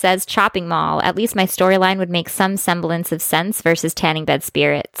Dracula says, chopping mall. At least my storyline would make some semblance of sense versus tanning bed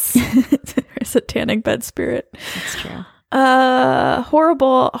spirits. There's a tanning bed spirit. That's true.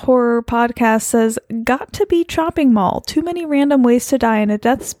 Horrible Horror Podcast says, got to be chopping mall. Too many random ways to die in a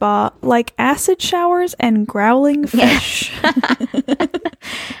death spa, like acid showers and growling fish.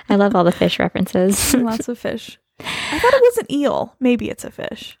 I love all the fish references. Lots of fish. I thought it was an eel. Maybe it's a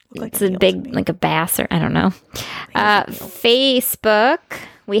fish. It's a big, like a bass, or I don't know. Facebook,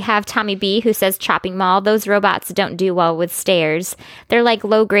 we have Tommy B who says, chopping mall. Those robots don't do well with stairs. They're like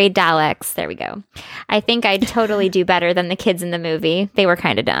low-grade Daleks. There we go. I think I'd totally do better than the kids in the movie. They were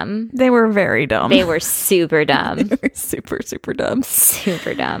kind of dumb. They were very dumb. They were super dumb. They were super, super dumb.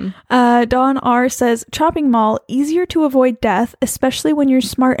 Super dumb. Dawn R says, chopping mall, easier to avoid death, especially when you're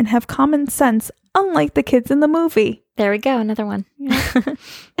smart and have common sense, unlike the kids in the movie. There we go. Another one. Yeah.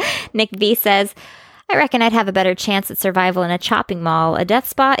 Nick V says, I reckon I'd have a better chance at survival in a chopping mall. A death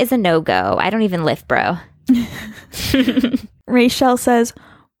spa is a no-go. I don't even lift, bro. Rachel says,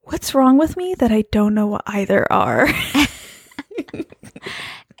 what's wrong with me that I don't know what either are?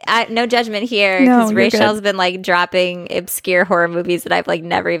 No judgment here, because Rachel's been like dropping obscure horror movies that I've like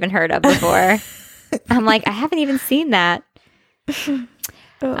never even heard of before. I'm like, I haven't even seen that.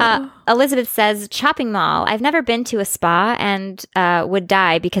 Elizabeth says, chopping mall. I've never been to a spa and would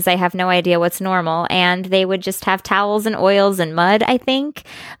die because I have no idea what's normal, and they would just have towels and oils and mud, I think.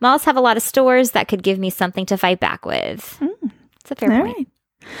 Malls have a lot of stores that could give me something to fight back with. It's a fair point. Right.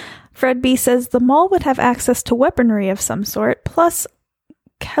 Fred B says, the mall would have access to weaponry of some sort, plus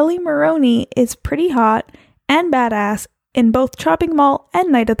Kelly Maroney is pretty hot and badass in both chopping mall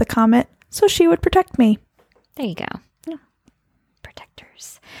and Night at the Comet, so she would protect me. There you go.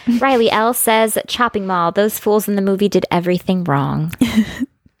 Protectors. Riley L says, chopping mall. Those fools in the movie did everything wrong.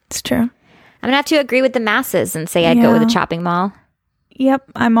 It's true. I'm going to have to agree with the masses and say I'd go with a chopping mall.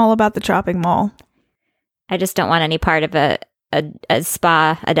 Yep, I'm all about the chopping mall. I just don't want any part of a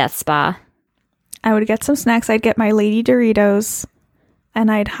spa, a death spa. I would get some snacks. I'd get my Lady Doritos,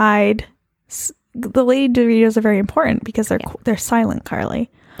 and I'd hide. The Lady Doritos are very important because they're silent,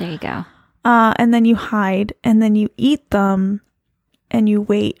 Carly. There you go. And then you hide, and then you eat them, and you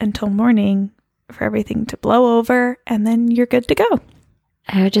wait until morning for everything to blow over, and then you're good to go.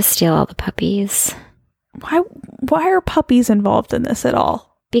 I would just steal all the puppies. Why are puppies involved in this at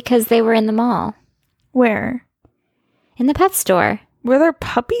all? Because they were in the mall. Where? In the pet store. Were there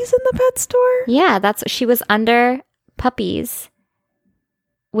puppies in the pet store? Yeah, that's she was under puppies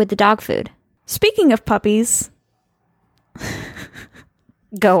with the dog food. Speaking of puppies...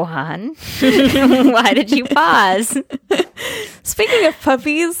 Go on. Why did you pause? Speaking of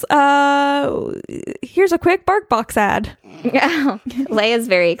puppies, here's a quick BarkBox ad. Leia's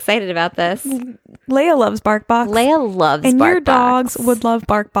very excited about this. Leia loves BarkBox. Leia loves and BarkBox. Your dogs would love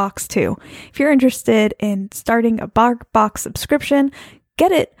BarkBox too. If you're interested in starting a BarkBox subscription,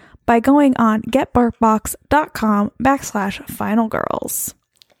 get it by going on getbarkbox.com/finalgirls.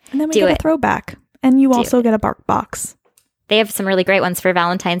 And then we get a throwback. And you also get a BarkBox. They have some really great ones for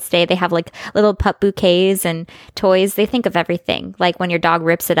Valentine's Day. They have like little pup bouquets and toys. They think of everything. Like when your dog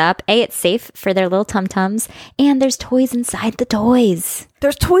rips it up, it's safe for their little tum-tums. And there's toys inside the toys.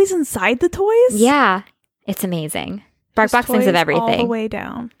 There's toys inside the toys? Yeah. It's amazing. BarkBox thinks of everything. All the way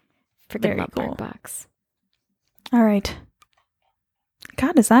down. Freaking love BarkBox. All right.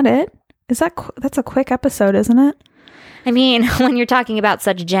 God, is that it? That's a quick episode, isn't it? I mean, when you're talking about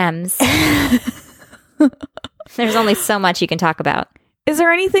such gems, there's only so much you can talk about. Is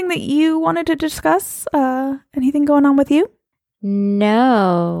there anything that you wanted to discuss? Anything going on with you?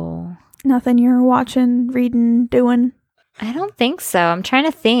 No. Nothing you're watching, reading, doing? I don't think so. I'm trying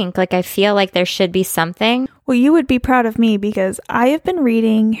to think. Like, I feel like there should be something. Well, you would be proud of me because I have been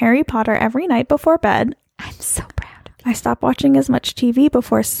reading Harry Potter every night before bed. I'm so proud of you. I stopped watching as much TV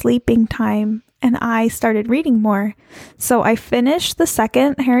before sleeping time, and I started reading more. So I finished the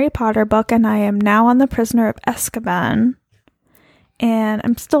second Harry Potter book, and I am now on The Prisoner of Azkaban. And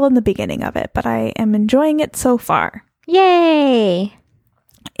I'm still in the beginning of it, but I am enjoying it so far. Yay!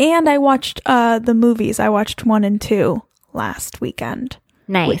 And I watched the movies. I watched 1 and 2 last weekend.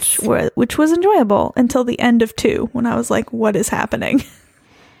 Nice. Which was enjoyable until the end of 2, when I was like, what is happening?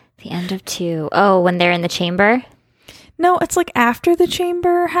 The end of 2. Oh, when they're in the chamber? No, it's like after the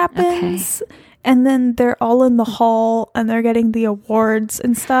chamber happens. Okay. And then they're all in the hall and they're getting the awards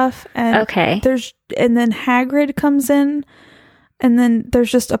and stuff. And and then Hagrid comes in. And then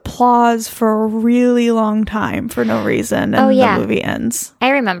there's just applause for a really long time for no reason. And the movie ends. I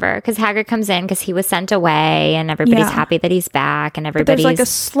remember because Hagrid comes in because he was sent away and everybody's happy that he's back and everybody's... But there's like a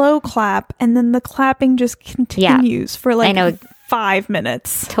slow clap and then the clapping just continues for like 5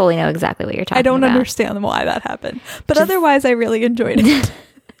 minutes. Totally know exactly what you're talking about. I don't understand why that happened. But otherwise, I really enjoyed it.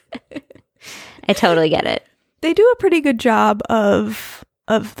 I totally get it. They do a pretty good job of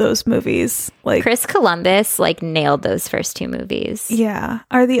those movies. Like Chris Columbus like nailed those first 2 movies. Yeah.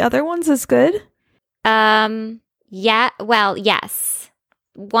 Are the other ones as good? Yeah, well, yes.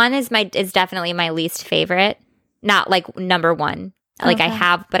 1 is definitely my least favorite. Not like number 1. Like I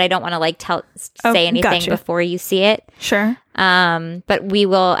have, but I don't want to like say anything before you see it. Sure. But we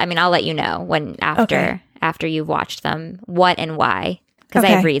will, I mean, I'll let you know when after you've watched them what and why. Because I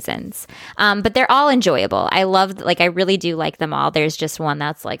have reasons. But they're all enjoyable. I really do like them all. There's just one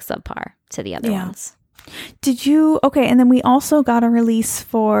that's like subpar to the other ones. And then we also got a release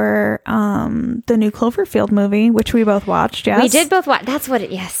for the new Cloverfield movie, which we both watched, yes? We did both watch. That's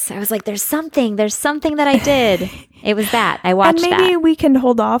what yes. I was like, there's something that I did. It was that. I watched that. And maybe we can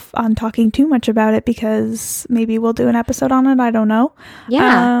hold off on talking too much about it because maybe we'll do an episode on it. I don't know.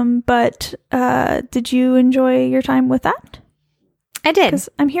 Yeah. But did you enjoy your time with that? I did. Because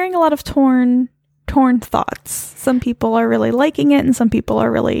I'm hearing a lot of torn thoughts. Some people are really liking it and some people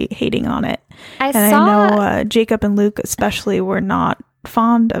are really hating on it. I know Jacob and Luke especially were not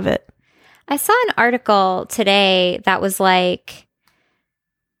fond of it. I saw an article today that was like,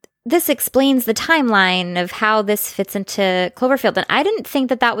 this explains the timeline of how this fits into Cloverfield. And I didn't think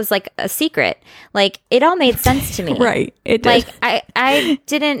that was like a secret. Like it all made sense to me. Right. It did. Like I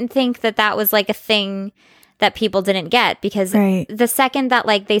didn't think that was like a thing that people didn't get because the second that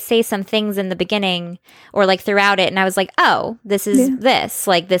like they say some things in the beginning or like throughout it and I was like, oh, this is this,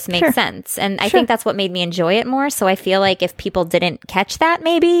 like this makes sense. And I think that's what made me enjoy it more. So I feel like if people didn't catch that,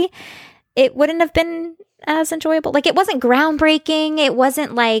 maybe it wouldn't have been as enjoyable. Like it wasn't groundbreaking. It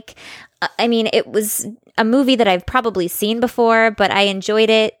wasn't like, I mean, it was a movie that I've probably seen before, but I enjoyed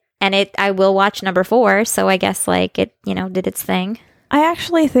it and I will watch number 4. So I guess like it, did its thing. I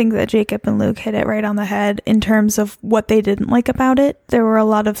actually think that Jacob and Luke hit it right on the head in terms of what they didn't like about it. There were a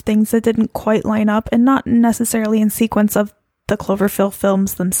lot of things that didn't quite line up and not necessarily in sequence of the Cloverfield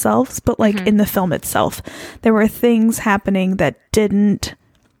films themselves, but like in the film itself. There were things happening that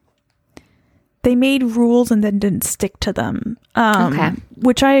they made rules and then didn't stick to them,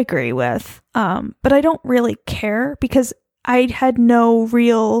 which I agree with. But I don't really care because I had no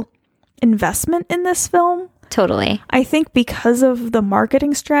real investment in this film. Totally. I think because of the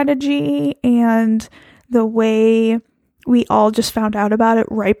marketing strategy and the way we all just found out about it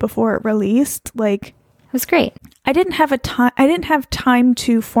right before it released, like it was great. I didn't have time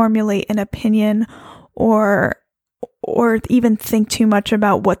to formulate an opinion or even think too much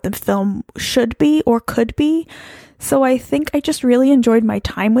about what the film should be or could be. So I think I just really enjoyed my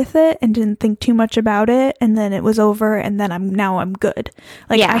time with it and didn't think too much about it. And then it was over and then I'm good.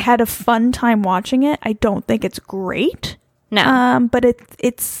 Like I had a fun time watching it. I don't think it's great. No. But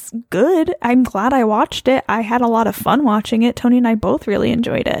it's good. I'm glad I watched it. I had a lot of fun watching it. Tony and I both really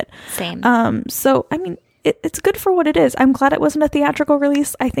enjoyed it. Same. So, I mean, it's good for what it is. I'm glad it wasn't a theatrical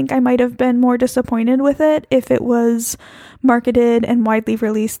release. I think I might have been more disappointed with it if it was marketed and widely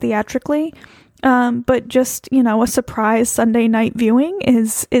released theatrically. But just, a surprise Sunday night viewing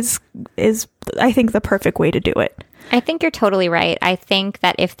is I think the perfect way to do it. I think you're totally right. I think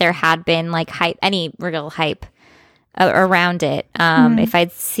that if there had been like hype, any real hype around it, if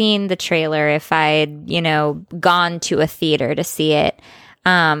I'd seen the trailer, if I'd, gone to a theater to see it,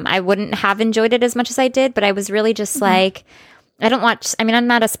 I wouldn't have enjoyed it as much as I did, but I was really just like, I'm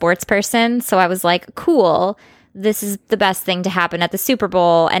not a sports person, so I was like, cool, this is the best thing to happen at the Super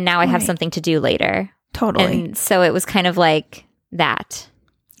Bowl, and now I have something to do later. Totally. And so it was kind of like that.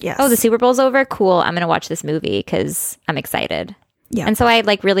 Yes. Oh, the Super Bowl's over? Cool, I'm going to watch this movie because I'm excited. Yeah. And so I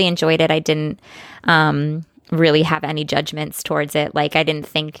like really enjoyed it. I didn't really have any judgments towards it. Like, I didn't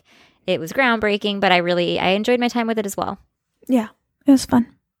think it was groundbreaking, but I enjoyed my time with it as well. Yeah. It was fun.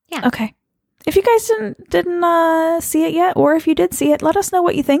 Yeah. Okay. If you guys didn't see it yet, or if you did see it, let us know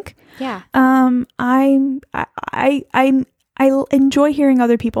what you think. Yeah. I enjoy hearing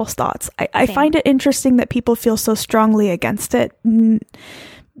other people's thoughts. I find it interesting that people feel so strongly against it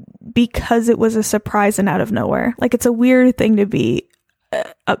because it was a surprise and out of nowhere. Like, it's a weird thing to be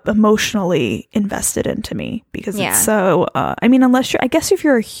emotionally invested in to me, because it's so, unless I guess if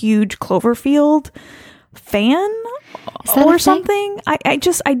you're a huge Cloverfield fan or something, I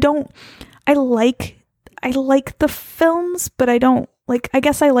like the films, but I don't like, I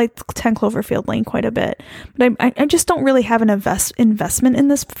guess I like 10 Cloverfield Lane quite a bit, but I just don't really have an investment in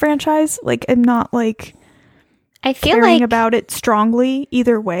this franchise. Like, I'm not like, I feel caring like about it strongly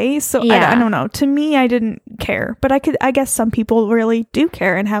either way. So I don't know. To me, I didn't care, but I guess some people really do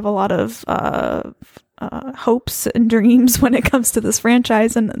care and have a lot of hopes and dreams when it comes to this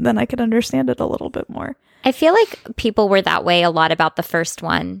franchise, and then I could understand it a little bit more. I feel like people were that way a lot about the first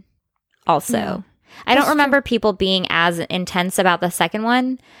one also. Yeah. I don't remember people being as intense about the second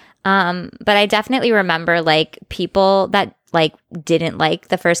one, but I definitely remember like people that like didn't like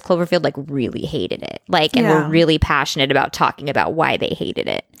the first Cloverfield like really hated it, like, and were really passionate about talking about why they hated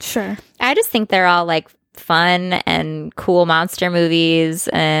it. Sure. I just think they're all like fun and cool monster movies,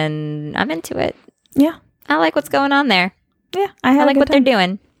 and I'm into it. Yeah. I like what's going on there. Yeah. I like what they're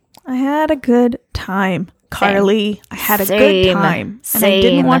doing. I had a good time, Carly. Same. I had a good time. And I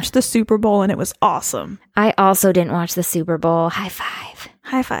didn't watch the Super Bowl, and it was awesome. I also didn't watch the Super Bowl. High five.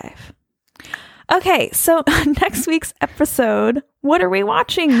 High five. Okay, so next week's episode, what are we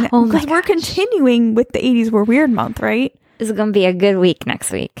watching? Because we're continuing with the 80s Were Weird month, right? This is going to be a good week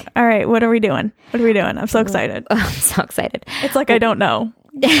next week. All right, what are we doing? I'm so excited. Oh, I'm so excited. It's like I don't know.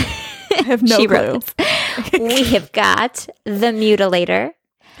 I have no clue. We have got The Mutilator,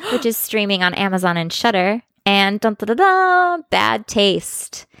 which is streaming on Amazon and Shudder, and Bad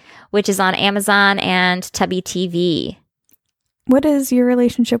Taste, which is on Amazon and Tubi TV. What is your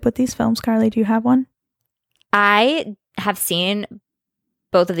relationship with these films, Carly? Do you have one? I have seen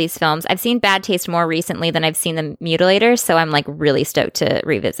both of these films. I've seen Bad Taste more recently than I've seen The Mutilator, so I'm like really stoked to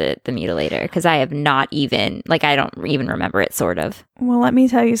revisit The Mutilator, because I have not even, like, I don't even remember it, sort of. Well, let me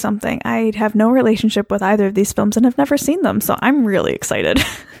tell you something. I have no relationship with either of these films and have never seen them, so I'm really excited.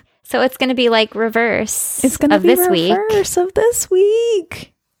 So it's going to be like reverse. It's going to be reverse of this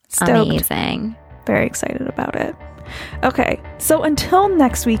week. Stoked. Amazing. Very excited about it. Okay, so until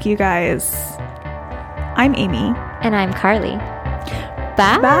next week, you guys, I'm Amy. And I'm Carly.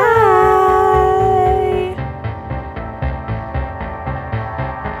 Bye. Bye.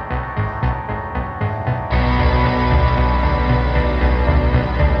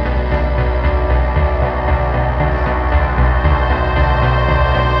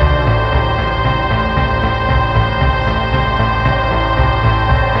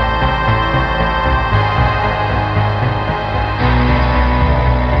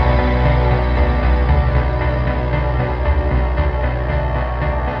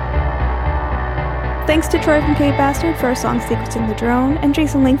 Thanks to Troy from Kate Bastard for our song Sequencing the Drone, and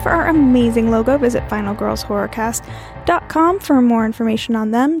Jason Link for our amazing logo. Visit finalgirlshorrorcast.com for more information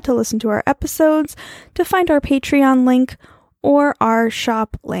on them, to listen to our episodes, to find our Patreon link, or our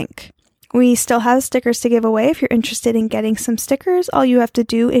shop link. We still have stickers to give away. If you're interested in getting some stickers, all you have to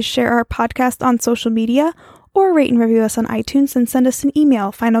do is share our podcast on social media, or rate and review us on iTunes, and send us an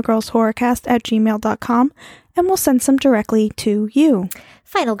email, finalgirlshorrorcast@gmail.com, and we'll send some directly to you.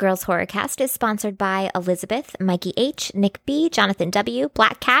 Final Girls Horrorcast is sponsored by Elizabeth, Mikey H., Nick B., Jonathan W.,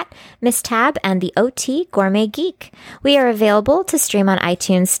 Black Cat, Miss Tab, and the OT Gourmet Geek. We are available to stream on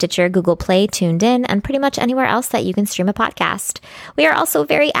iTunes, Stitcher, Google Play, Tuned In, and pretty much anywhere else that you can stream a podcast. We are also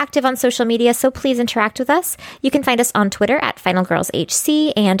very active on social media, so please interact with us. You can find us on Twitter at Final Girls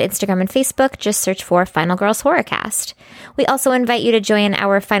HC, and Instagram and Facebook. Just search for Final Girls Horrorcast. We also invite you to join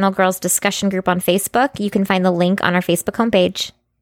our Final Girls discussion group on Facebook. You can find the link on our Facebook homepage.